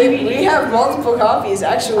have it. We have multiple copies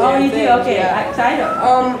actually. Oh, I you think, do? Okay, yeah. I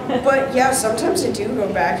don't. But yeah, sometimes I do go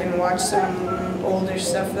back and watch some older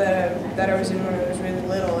stuff that I was in when I was really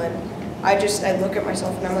little, and I look at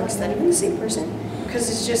myself and I'm like, is that even the same person? Because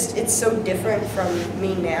it's so different from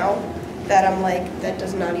me now that I'm like, that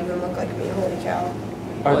does not even look like me. Holy cow!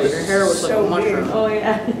 Your hair was like so a mushroom. weird. Oh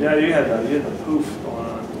yeah. Yeah, you had the poof going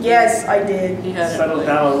on. Yes, I did. He had it Settled like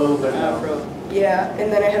down a little bit now. afro. Yeah, and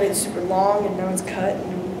then I had it super long, and now it's cut,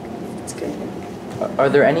 and it's good. Are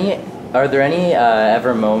there any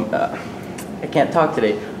ever I can't talk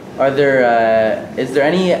today. Is there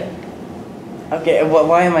any? Okay,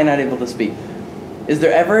 why am I not able to speak? Is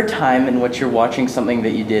there ever a time in which you're watching something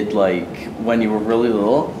that you did like when you were really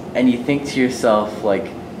little, and you think to yourself like,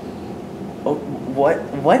 oh,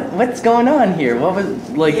 what's going on here? What was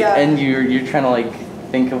like, Yeah. and you're trying to like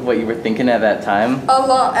think of what you were thinking at that time? A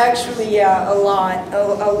lot, actually, yeah, a lot.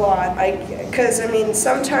 Because I mean,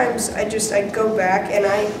 sometimes I go back and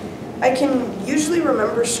I can usually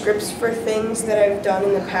remember scripts for things that I've done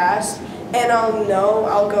in the past, and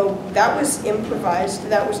I'll go, that was improvised,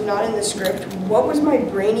 that was not in the script. What was my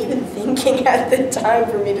brain even thinking at the time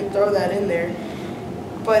for me to throw that in there?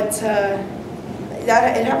 But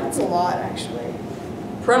it happens a lot, actually.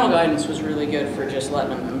 Parental Guidance was really good for just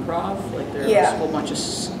letting them improv. Like there was a whole bunch of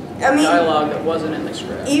dialogue that wasn't in the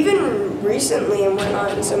script. Even recently and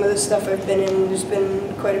whatnot, and some of the stuff I've been in, there's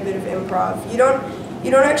been quite a bit of improv. You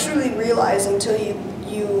don't actually realize until you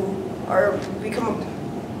are become a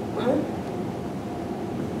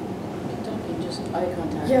Just eye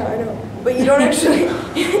contact. Yeah, I know. But you don't actually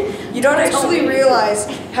realize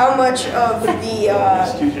how much of the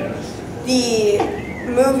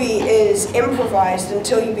movie is improvised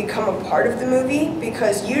until you become a part of the movie,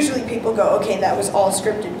 because usually people go, okay, that was all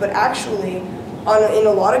scripted, but actually in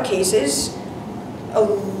a lot of cases a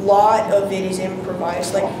lot of it is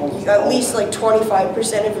improvised, like at least like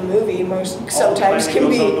 25% of a movie sometimes can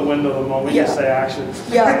be. Goes out the window the moment you say action.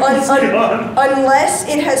 Yeah, unless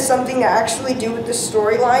it has something to actually do with the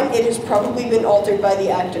storyline, it has probably been altered by the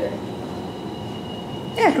actor.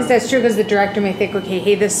 Yeah, because that's true. Because the director may think, okay,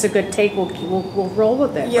 hey, this is a good take. We'll roll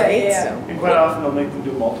with it, right? Yeah. So. And quite often they'll make them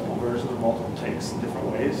do multiple versions or multiple takes in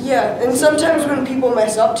different ways. Yeah, and sometimes when people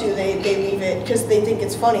mess up too, they leave it because they think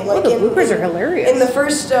it's funny. Like the bloopers are hilarious. In the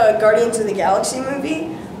first Guardians of the Galaxy movie,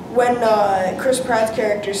 when Chris Pratt's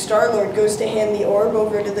character Star-Lord goes to hand the orb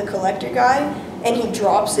over to the collector guy, and he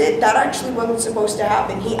drops it, that actually wasn't supposed to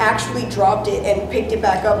happen. He actually dropped it and picked it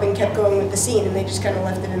back up and kept going with the scene, and they just kind of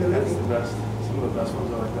left it in the movie. That's the best. Some of the best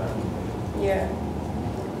ones are like that. Yeah.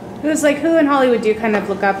 Who in Hollywood do you kind of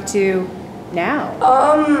look up to now?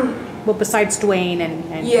 Well, besides Dwayne and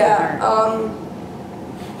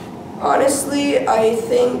honestly, I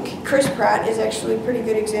think Chris Pratt is actually a pretty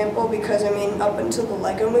good example because, I mean, up until the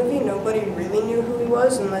Lego movie, nobody really knew who he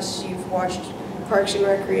was unless you've watched Parks and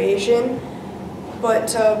Recreation.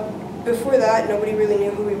 But before that, nobody really knew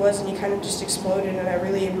who he was, and he kind of just exploded, and I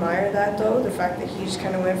really admire that, though, the fact that he just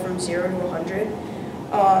kind of went from 0 to 100.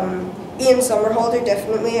 Ian Somerhalder,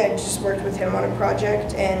 definitely. I just worked with him on a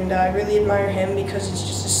project, and I really admire him because he's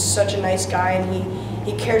just such a nice guy, and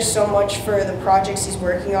he cares so much for the projects he's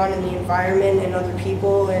working on and the environment and other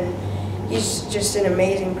people, and he's just an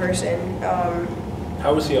amazing person.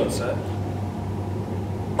 How was he on set?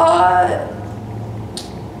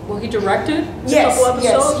 Well, he directed a yes, couple episodes?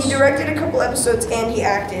 Yes, he directed a couple episodes and he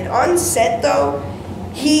acted. On set, though,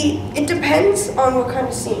 it depends on what kind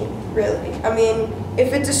of scene, really. I mean,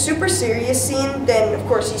 if it's a super serious scene, then of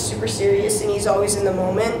course he's super serious and he's always in the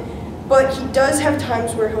moment. But he does have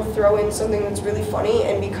times where he'll throw in something that's really funny,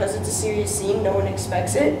 and because it's a serious scene, no one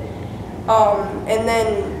expects it. And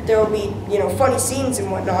then there will be, funny scenes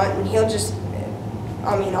and whatnot, and he'll just,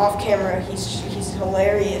 off camera, he's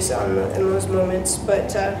hilarious in those moments.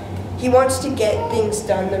 But he wants to get things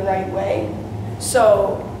done the right way.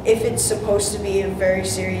 So if it's supposed to be a very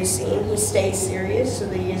serious scene, he stays serious so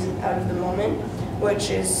that he isn't out of the moment, which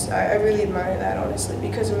is, I really admire that, honestly,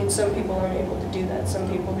 because, some people aren't able to do that. Some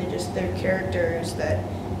people, they're characters that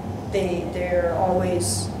they're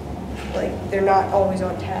always, they're not always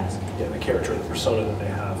on task. Yeah, the character and the persona that they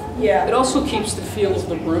have. Yeah. It also keeps the feel of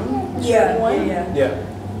the room. Yeah.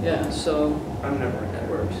 So I'm never in that that.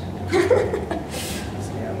 works.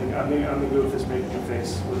 I'm the goof that's making a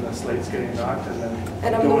face when the slate's getting knocked, and then.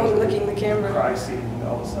 And I'm the one licking the camera. Cry scene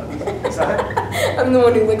all of a sudden. Is that? I'm the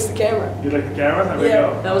one who licks the camera. You lick the camera? There we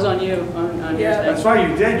go. That was on you. On your thing. That's right,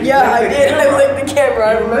 you did. I did. I licked the camera.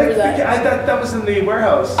 I remember that. I thought that was in the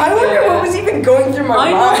warehouse. I wonder what was even going through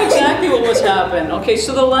my mind. I know exactly what was happening. Okay,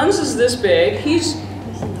 so the lens is this big. He's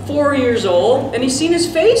 4 years old, and he's seen his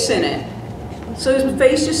face in it. So his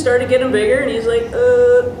face just started getting bigger, and he's like,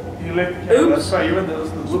 You licked the camera. Oops. That's right, you were the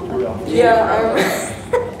blooper reel. Yeah.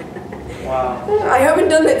 Wow. I haven't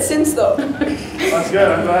done that since, though. That's good.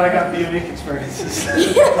 I'm glad I got the unique experiences.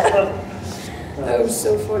 That was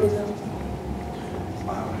so funny, though.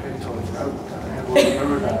 Wow, I totally forgot about that. I had to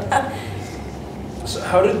remember that. So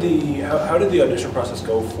how did the audition process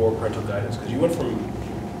go for Parental Guidance? Because you went from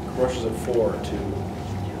commercials at 4 to,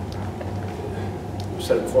 you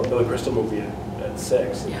said it before, Billy Crystal movie at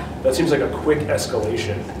 6. Yeah. That seems like a quick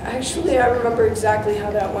escalation. Actually, I remember exactly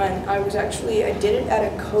how that went. I did it at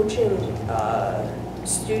a coaching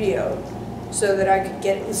studio so that we could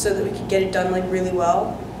get it done really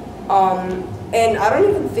well. And I don't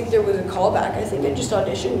even think there was a callback. I think I just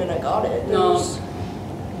auditioned and I got it. Was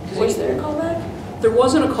there a callback? There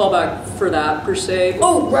wasn't a callback for that per se.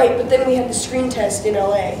 Oh, right, but then we had the screen test in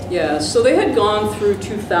LA. Yeah, so they had gone through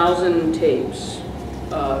 2,000 tapes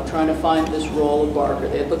trying to find this role of Barker.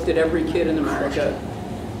 They had looked at every kid in America.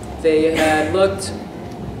 They had looked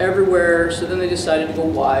everywhere. So then they decided to go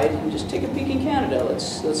wide and just take a peek in Canada.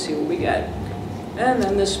 Let's see what we get. And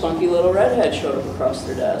then this spunky little redhead showed up across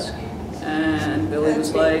their desk, and Billy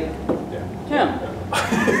was like, him.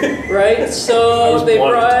 Right? So they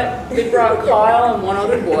brought Kyle and one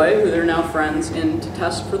other boy, who they're now friends, in to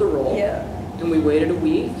test for the role. Yeah. And we waited a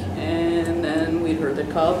week, and then we'd heard that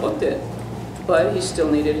Kyle booked it, but he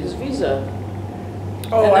still needed his visa.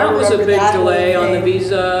 Oh, and that was a big that delay whole on the thing.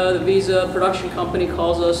 visa. The visa production company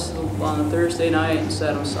calls us on a Thursday night and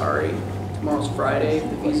said, "I'm sorry, tomorrow's Friday. If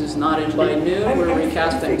the visa's not in by noon, we're I'm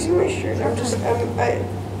recasting." fixing my shirt.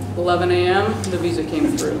 11 a.m. the visa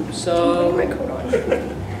came through. So my coat on.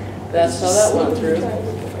 that's how that went through.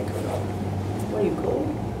 What, are you cold?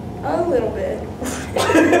 A little bit.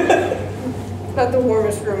 Not the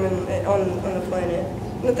warmest room on the planet.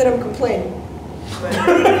 Not that I'm complaining. But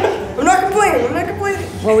I'm not complaining.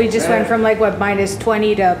 Well, we just went from like what,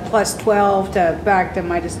 -20 to +12 to back to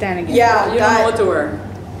 -10 again. Yeah, You don't know what to wear.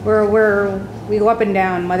 We go up and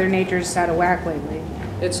down. Mother Nature's out of whack lately.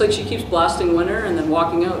 It's like she keeps blasting winter and then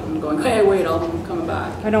walking out and going, "Hey, wait, I'm coming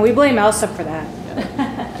back." I know, we blame Elsa for that.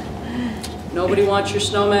 Nobody wants your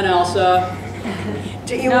snowman, Elsa.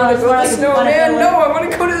 Do you want to build a snowman? No, I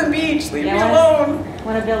want to go to the beach. Leave me alone.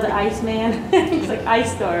 Want to build an Iceman? It's like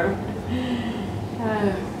ice storm.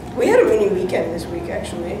 We had a mini weekend this week,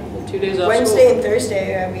 actually. 2 days off Wednesday school. and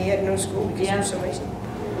Thursday, we had no school because it was so icy.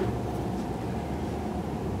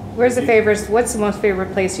 What's the most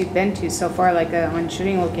favorite place you've been to so far, like on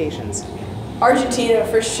shooting locations? Argentina,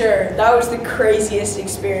 for sure. That was the craziest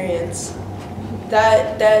experience.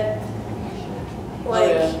 That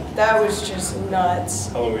was just nuts.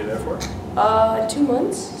 How long were you there for? 2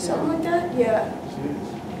 months, something like that. Yeah.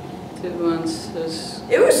 2 months.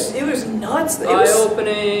 It was nuts.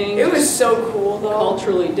 Eye-opening. It was so cool, though.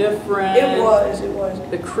 Culturally different. It was.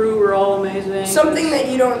 The crew were all amazing. Something that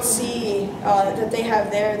you don't see that they have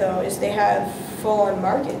there, though, is they have full-on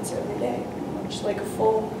markets every day. Just like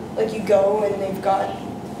like you go and they've got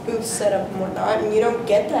booths set up and whatnot, and you don't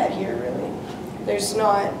get that here, really. There's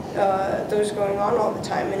not those going on all the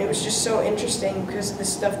time, and it was just so interesting because the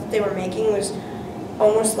stuff that they were making was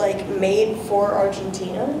almost like made for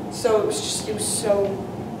Argentina. So it was so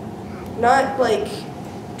not like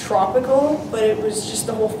tropical, but it was just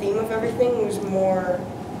the whole theme of everything was more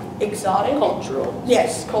exotic. Cultural.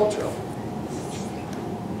 Yes, cultural.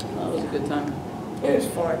 That was a good time. It was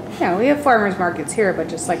fun. Yeah, we have farmers markets here, but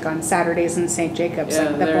just like on Saturdays in St. Jacobs,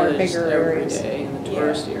 like the more bigger areas. Every day in the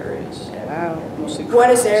touristy areas. Wow. Mostly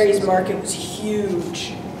Buenos Aires market was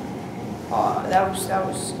huge. That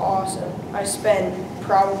was awesome. I spent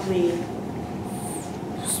probably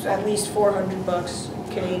at least $400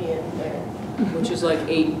 Canadian there. Which is like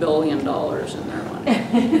 $8 billion in their money.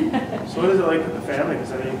 So what is it like with the family?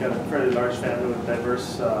 Because I know you've got a fairly large family with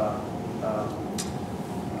diverse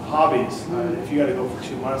hobbies. If you got to go for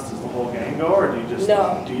 2 months, does the whole gang go, or do you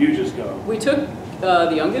just go? We took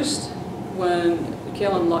the youngest when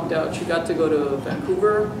Kaylin lucked out. She got to go to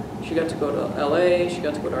Vancouver, she got to go to LA, she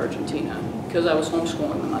got to go to Argentina because I was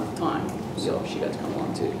homeschooling them at the time, so she got to come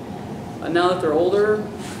along too. Now that they're older,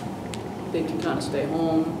 they can kind of stay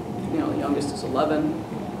home. You know, the youngest is 11,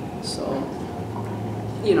 so,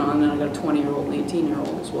 you know, and then I got a 20-year-old and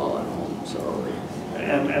 18-year-old as well at home, so.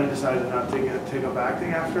 And decided not to take up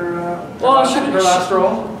acting after her last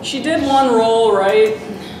role? She did one role, right?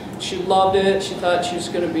 She loved it. She thought she was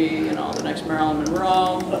going to be, you know, the next Marilyn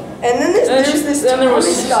Monroe. And then there's this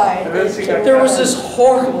Thomas guy. There was this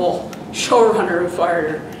horrible showrunner who fired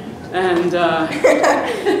her and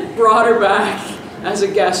brought her back as a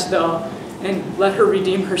guest, though, and let her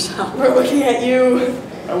redeem herself. We're looking at you.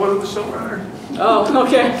 I wasn't the showrunner. Oh,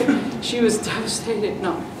 okay. She was devastated.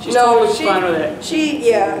 No, she's totally fine with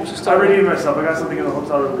it. I redeemed myself. I got something in the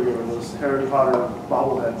hotel room to give her, those Harry Potter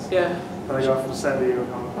bobbleheads. Yeah. That I got from San Diego.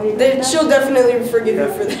 She'll definitely forgive you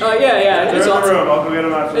for that. Oh, yeah. They're in the room. I'll go get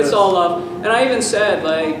them after this. It's all love. And I even said,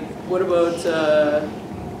 like, what about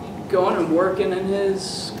going and working in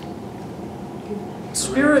his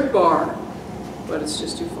spirit bar? But it's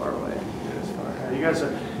just too far away. It is far. Yeah, you guys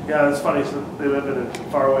are, it's funny. So they live in a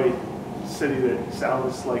faraway city that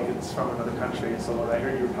sounds like it's from another country. So when I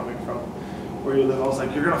heard you were coming from where you live, I was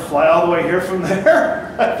like, you're going to fly all the way here from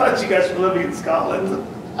there? I thought you guys were living in Scotland.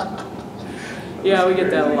 Yeah, we get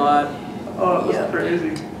that a lot. Oh, it was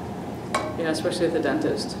crazy. Yeah, especially at the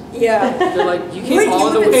dentist. Yeah. They're like, you came all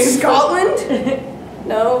the way in from Scotland?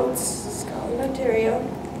 No, it's Scotland, Ontario.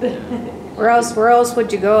 Where else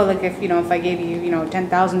would you go? Like if I gave you,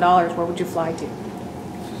 $10,000, where would you fly to?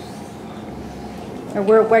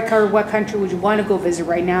 Or what country would you want to go visit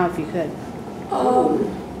right now if you could?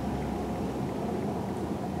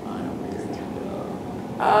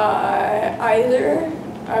 Either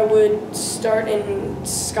I would start in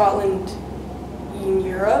Scotland, in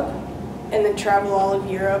Europe, and then travel all of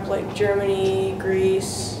Europe, like Germany,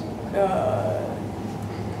 Greece,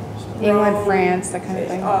 England, Rome, France, that kind of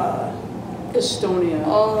thing. Estonia.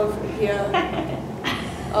 All of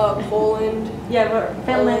Poland. Yeah, but All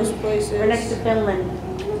Finland. those places. We're next to Finland.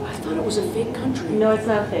 I thought it was a fake country. No, it's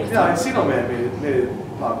not fake. Yeah, Encino Man made it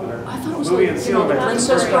popular. I thought it was Movie like, Encino the Man.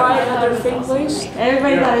 Princess Bride had their fake place.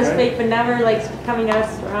 Everybody Yeah, thought it was right. fake, but now we're like coming to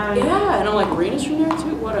us around. Yeah, and I'm like, Rena's from there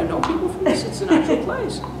too? What, I know people from this? It's an actual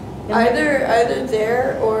place. Either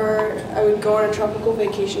there, or I would go on a tropical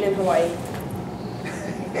vacation in Hawaii.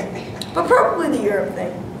 But probably the Europe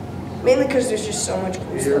thing. Mainly because there's just so much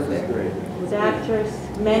cool stuff there. Great. The actress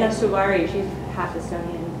Mana Suvari, she's half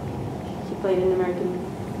Estonian. She played in American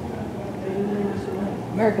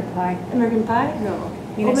American Pie. American Pie? No.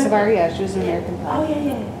 Mina Savari, yeah, she was in American Pie. Oh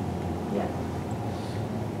yeah.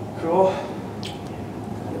 Cool.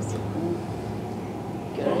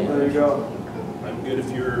 Good Well, idea. there you go. I'm good if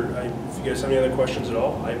you guys have any other questions at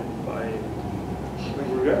all. I think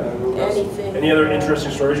we're good. Anything. Any other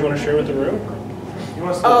interesting stories you want to share with the room? You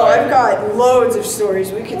want us to Oh, buy I've got loads of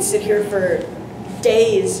stories. We could sit here for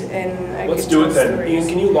days and I Let's could do tell it then. stories. Ian,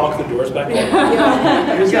 can you lock the doors back on?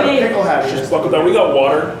 Yeah. He's got a pickle hat. Just buckle down. We got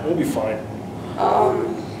water. We'll be fine.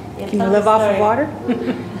 Can you live off of water?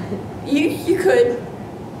 You could.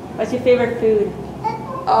 What's your favorite food?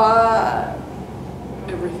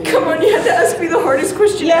 Everything. Come on, you had to ask me the hardest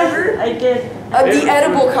question ever. I did. The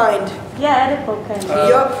edible kind. Yeah, edible kind.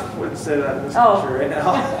 Yup. Wouldn't say that in this Oh. country right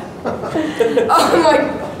now. Oh my.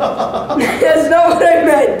 That's not what I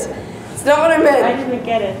meant. It's not what I I meant. didn't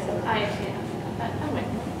get it. So.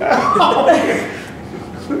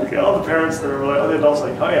 Okay, all the parents that are like, all the adults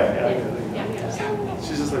like, oh yeah, I get it.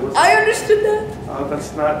 She's just like, what's I understood that.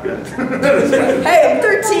 that's not good. Hey, I'm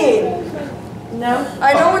 13. No.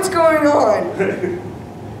 I know what's going on.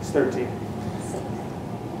 It's 13.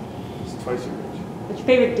 It's twice your age. What's your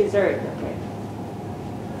favorite dessert? Okay.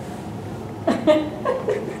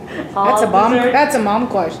 That's a mom. That's a mom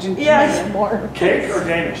question. Yes. More. Cake or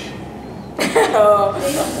Danish? Oh.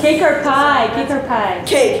 Cake or pie? Cake or pie?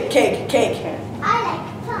 Cake.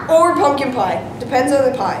 Or pumpkin pie. Depends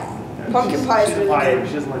on the pie. Pumpkin pie is she's a really pie, good.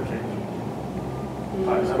 She doesn't like cake.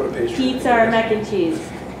 How about a pastry? Pizza or mac and cheese?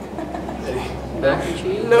 Mac and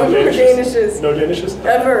cheese? No more Danishes. No Danishes?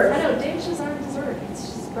 Ever. I know, Danishes aren't dessert, it's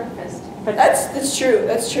just breakfast. That's true.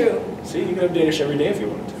 That's true. See, you can have Danish every day if you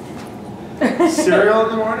wanted to. Cereal in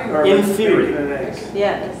the morning or In like theory. bacon and eggs?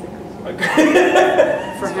 Yeah, that's the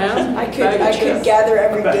For him? I could gather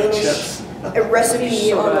every Bag of Danish chips.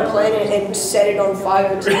 recipe on the planet and set it on fire.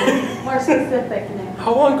 more specific now.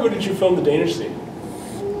 How long ago did you film the Danish scene?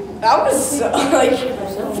 That was like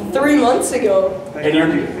 3 months ago. And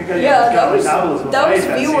you're- Yeah, that was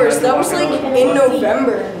viewers. That was like in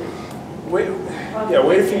November. Wait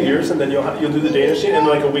a few years and then you'll do the Danish scene and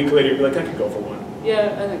like a week later you'll be like, I could go for one.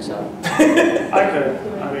 Yeah, I think so. I could.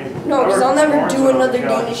 I mean, No, I because worked I'll never at do Florence, another so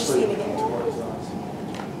I Danish sleep scene again.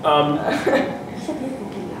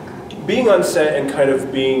 Being on set and kind of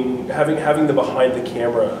having the behind the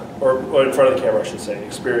camera or in front of the camera, I should say,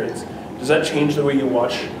 experience. Does that change the way you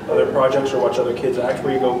watch other projects or watch other kids act?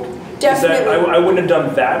 Where you go, Definitely. I wouldn't have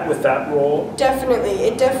done that with that role. Definitely.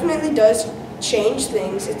 It definitely does change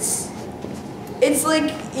things. It's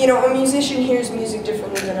like, you know, a musician hears music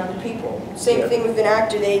differently than other people. Same thing with an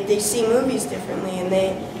actor. They see movies differently and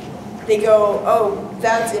they go, oh,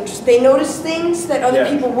 that's interesting. They notice things that other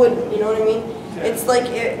people wouldn't, you know what I mean? Yeah. It's like,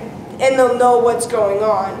 and they'll know what's going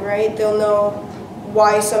on, right? They'll know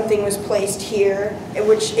why something was placed here,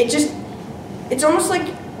 it's almost like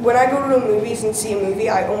when I go to the movies and see a movie,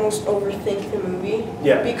 I almost overthink the movie.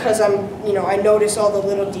 Yeah. Because I notice all the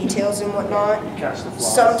little details and whatnot. Catch the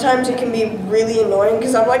flaws. Sometimes it can be really annoying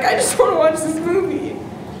because I'm like, I just want to watch this movie.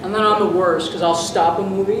 And then I'm the worst because I'll stop a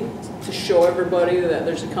movie to show everybody that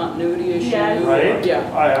there's a continuity issue. Yeah. Right? Yeah.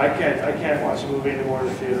 I can't watch a movie anymore in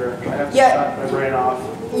the theater. I have to Yeah. shut my brain off.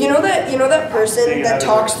 You know that person that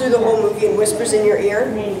talks through the whole movie and whispers in your ear?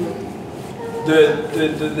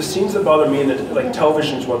 The scenes that bother me, and like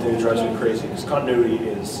television is one thing that drives me crazy because continuity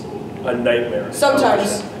is a nightmare. in Sometimes.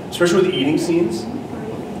 television. Especially with eating scenes,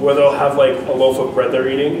 where they'll have like a loaf of bread they're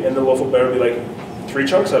eating, and the loaf of bread will be like 3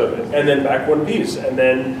 chunks out of it, and then back one piece, and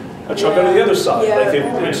then a chunk out of the other side. Yeah. Like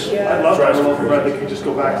I love that loaf of bread that can just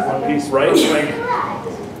go back to one piece. Right? Like,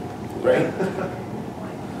 Right.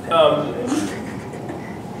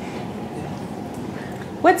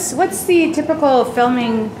 What's the typical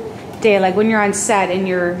filming day like when you're on set and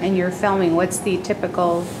you're filming? What's the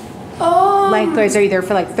typical lengthwise? Are you there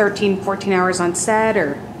for like 13, 14 hours on set,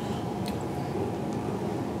 or?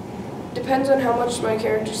 Depends on how much my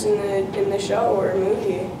character's in the show or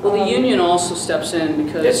movie. Well, the union also steps in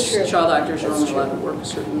That's because true. child actors are That's only true. allowed to work a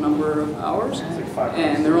certain number of hours, It's like 5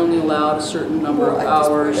 and they're only allowed a certain number Well, of at this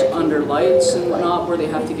point, hours I can under do lights and like- whatnot, where they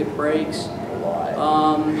have to get breaks. A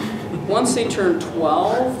lot. Once they turn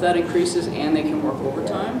 12, that increases and they can work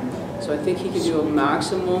overtime. So I think he can do a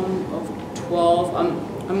maximum of 12.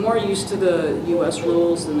 I'm more used to the US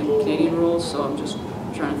rules than the Canadian rules, so I'm just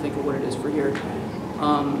trying to think of what it is for here.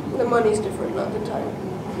 The money's different, not the time.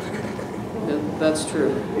 That's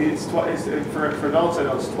true. For adults, I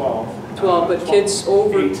know it's 12. 12, but kids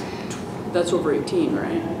over, 8. that's over 18,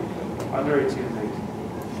 right? Under 18 is 8.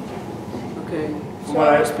 Okay. From what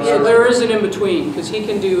I- So there is an in between, because he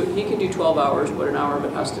can do 12 hours, but an hour of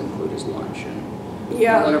it has to include his lunch and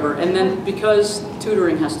Yeah. whatever. And then because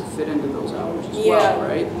tutoring has to fit into those hours as Yeah. well,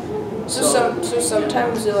 right? So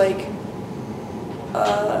sometimes like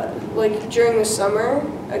during the summer,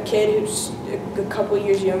 a kid who's a couple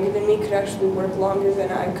years younger than me could actually work longer than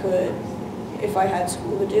I could if I had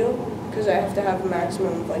school to do, because I have to have a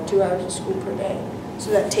maximum of like 2 hours of school per day.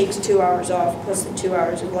 So that takes 2 hours off plus the 2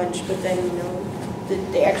 hours of lunch, but then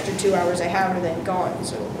the extra 2 hours I have are then gone,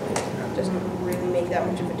 so it doesn't really make that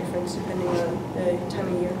much of a difference depending on the time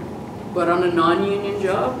of year. But on a non-union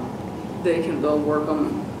job, they'll work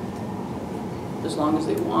on as long as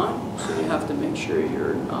they want, so you have to make sure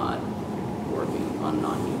you're not working on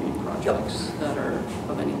non-union projects that are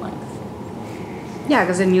of any length. Yeah,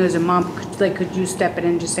 because then you as a mom, could you step in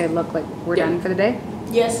and just say, look, like, we're Yeah. done for the day?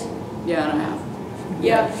 Yes. Yeah, and I have.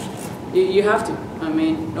 Yeah. You have to. I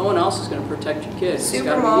mean, no one else is going to protect your kids. It's Super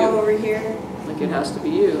got to mom be you. over here. Like, it has to be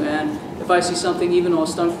you. And if I see something, even though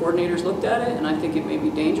stunt coordinators looked at it and I think it may be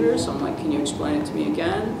dangerous, I'm like, can you explain it to me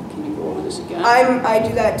again? Can you go over this again? I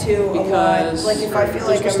do that too a lot. Because Like if I feel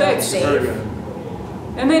like I'm there's not mistakes. Very safe. good.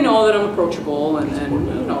 And they know that I'm approachable and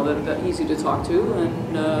you know, that easy to talk to.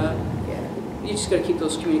 And Yeah. you just got to keep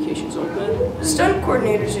those communications open. And Stunt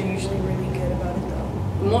coordinators are usually really good about it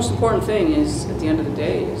though. the most important thing is, at the end of the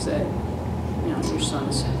day, is that your son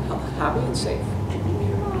is happy and safe.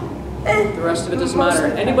 The rest of it doesn't matter.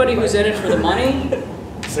 Anybody who's in it for the money,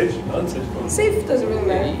 Safe, unsafe. Safe doesn't really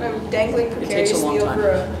matter. I'm dangling takes a precariously long time. over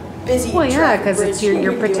a busy Well, yeah, traffic because it's bridge.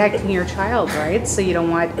 you're protecting your child, right? So you don't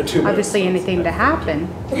want, A 2 minute obviously, anything to happen.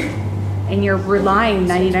 And you're relying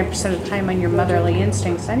 99% of the time on your motherly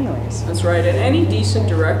instincts anyways. that's right. And any decent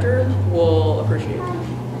director will appreciate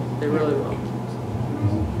that. They really will.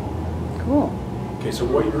 Cool. Okay, so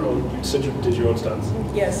what you said you did your own stunts.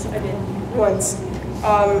 Yes, I did once.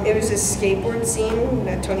 It was a skateboard scene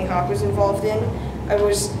that Tony Hawk was involved in. It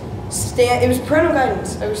was Parental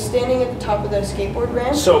Guidance. I was standing at the top of the skateboard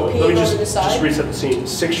ramp, So let me peeing just over the side. reset the scene.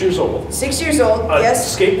 6 years old. 6 years old. A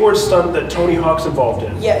Yes. skateboard stunt that Tony Hawk's involved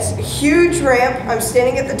in. Yes, a huge ramp. I'm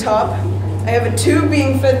standing at the top. I have a tube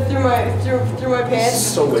being fed through my pants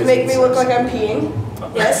So to lazy. make me look like I'm peeing.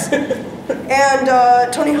 Yes.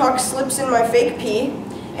 And Tony Hawk slips in my fake pee,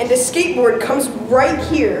 and a skateboard comes right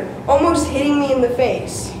here, almost hitting me in the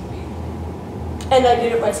face. And I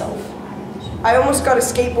did it myself. I almost got a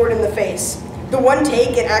skateboard in the face. The one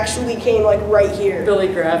take, it actually came like right here. Billy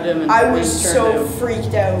grabbed him and I he was turned so him.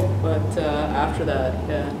 freaked out. But after that,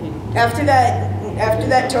 yeah, After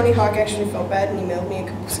that, Tony Hawk actually felt bad and he mailed me a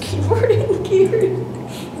couple skateboarding gear.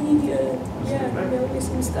 He mailed me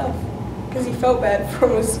some stuff because he felt bad for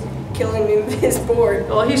almost killing me with his board.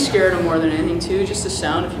 well, he's scared him more than anything too. Just the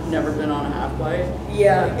sound if you've never been on a half pipe.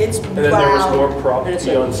 Yeah, it's And then there was more prop And it's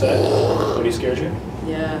to be like- on set when he scared you?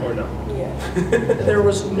 Yeah. Or no? Yeah. There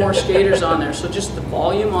was more skaters on there, so just the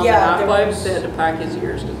volume on Yeah, the half there pipes, was. they had to pack his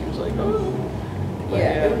ears because he was like, oh. But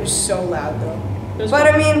Yeah, it was so loud though. It was But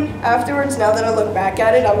fun. I mean, afterwards, now that I look back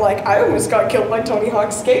at it, I'm like, I almost got killed by Tony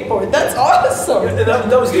Hawk's skateboard. That's awesome. And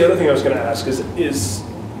that was the other thing I was going to ask is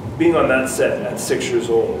being on that set at 6 years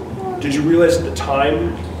old, did you realize at the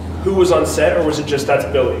time who was on set, or was it just that's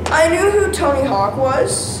Billy? I knew who Tony Hawk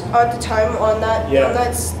was at the time on that. Yeah. On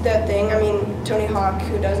that thing. I mean, Tony Hawk.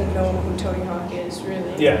 Who doesn't know who Tony Hawk is,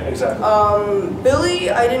 really? Yeah, exactly.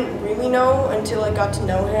 Billy, I didn't really know until I got to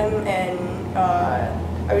know him, and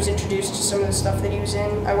I was introduced to some of the stuff that he was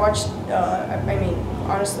in. I watched. I mean,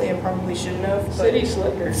 honestly, I probably shouldn't have. But City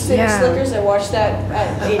Slickers. City Yeah. Slickers. I watched that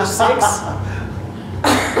at age 6.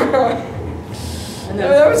 And No,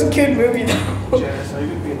 then that was a good movie though. Janice, are you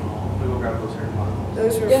going to be in home? We go grab those Harry Potter.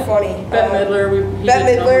 Those were Yeah. funny. Bette Midler, he Bette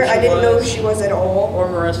didn't know who Midler, she I didn't know who was. she was at all. Or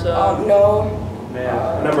Marisa. No.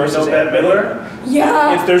 Man. Now, Marisa's Bette Aunt Midler?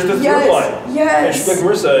 Yeah. If there's the through yes. line. And Yes. she's like,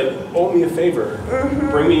 Marisa, owe me a favor.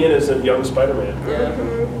 Bring me in as a young Spider-Man. Yeah.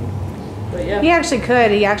 But yeah. He actually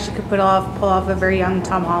could. He actually could pull off a very young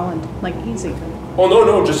Tom Holland, like easy. Oh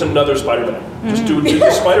no, just another Spider-Man. Just do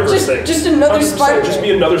the Spider-Verse thing. Just another 100%, Spider-Man. Just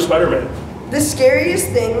be another Spider-Man. The scariest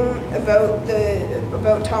thing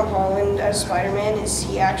about Tom Holland as Spider-Man is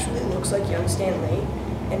he actually looks like young Stan Lee,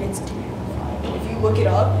 and it's terrifying. If you look it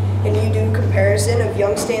up and you do a comparison of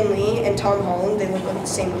young Stan Lee and Tom Holland, they look like the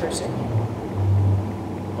same person.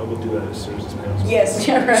 I will do that as soon as this pans. Yes,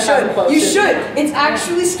 Yeah, right. you should. You should. It's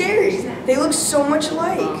actually scary. They look so much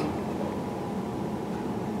alike.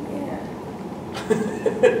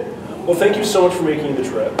 Well, thank you so much for making the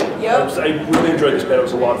trip. Yep. I really enjoyed this panel. It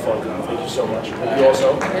was a lot of fun. Thank you so much. Thank you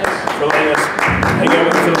also for letting us hang out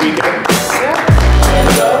with you for the weekend.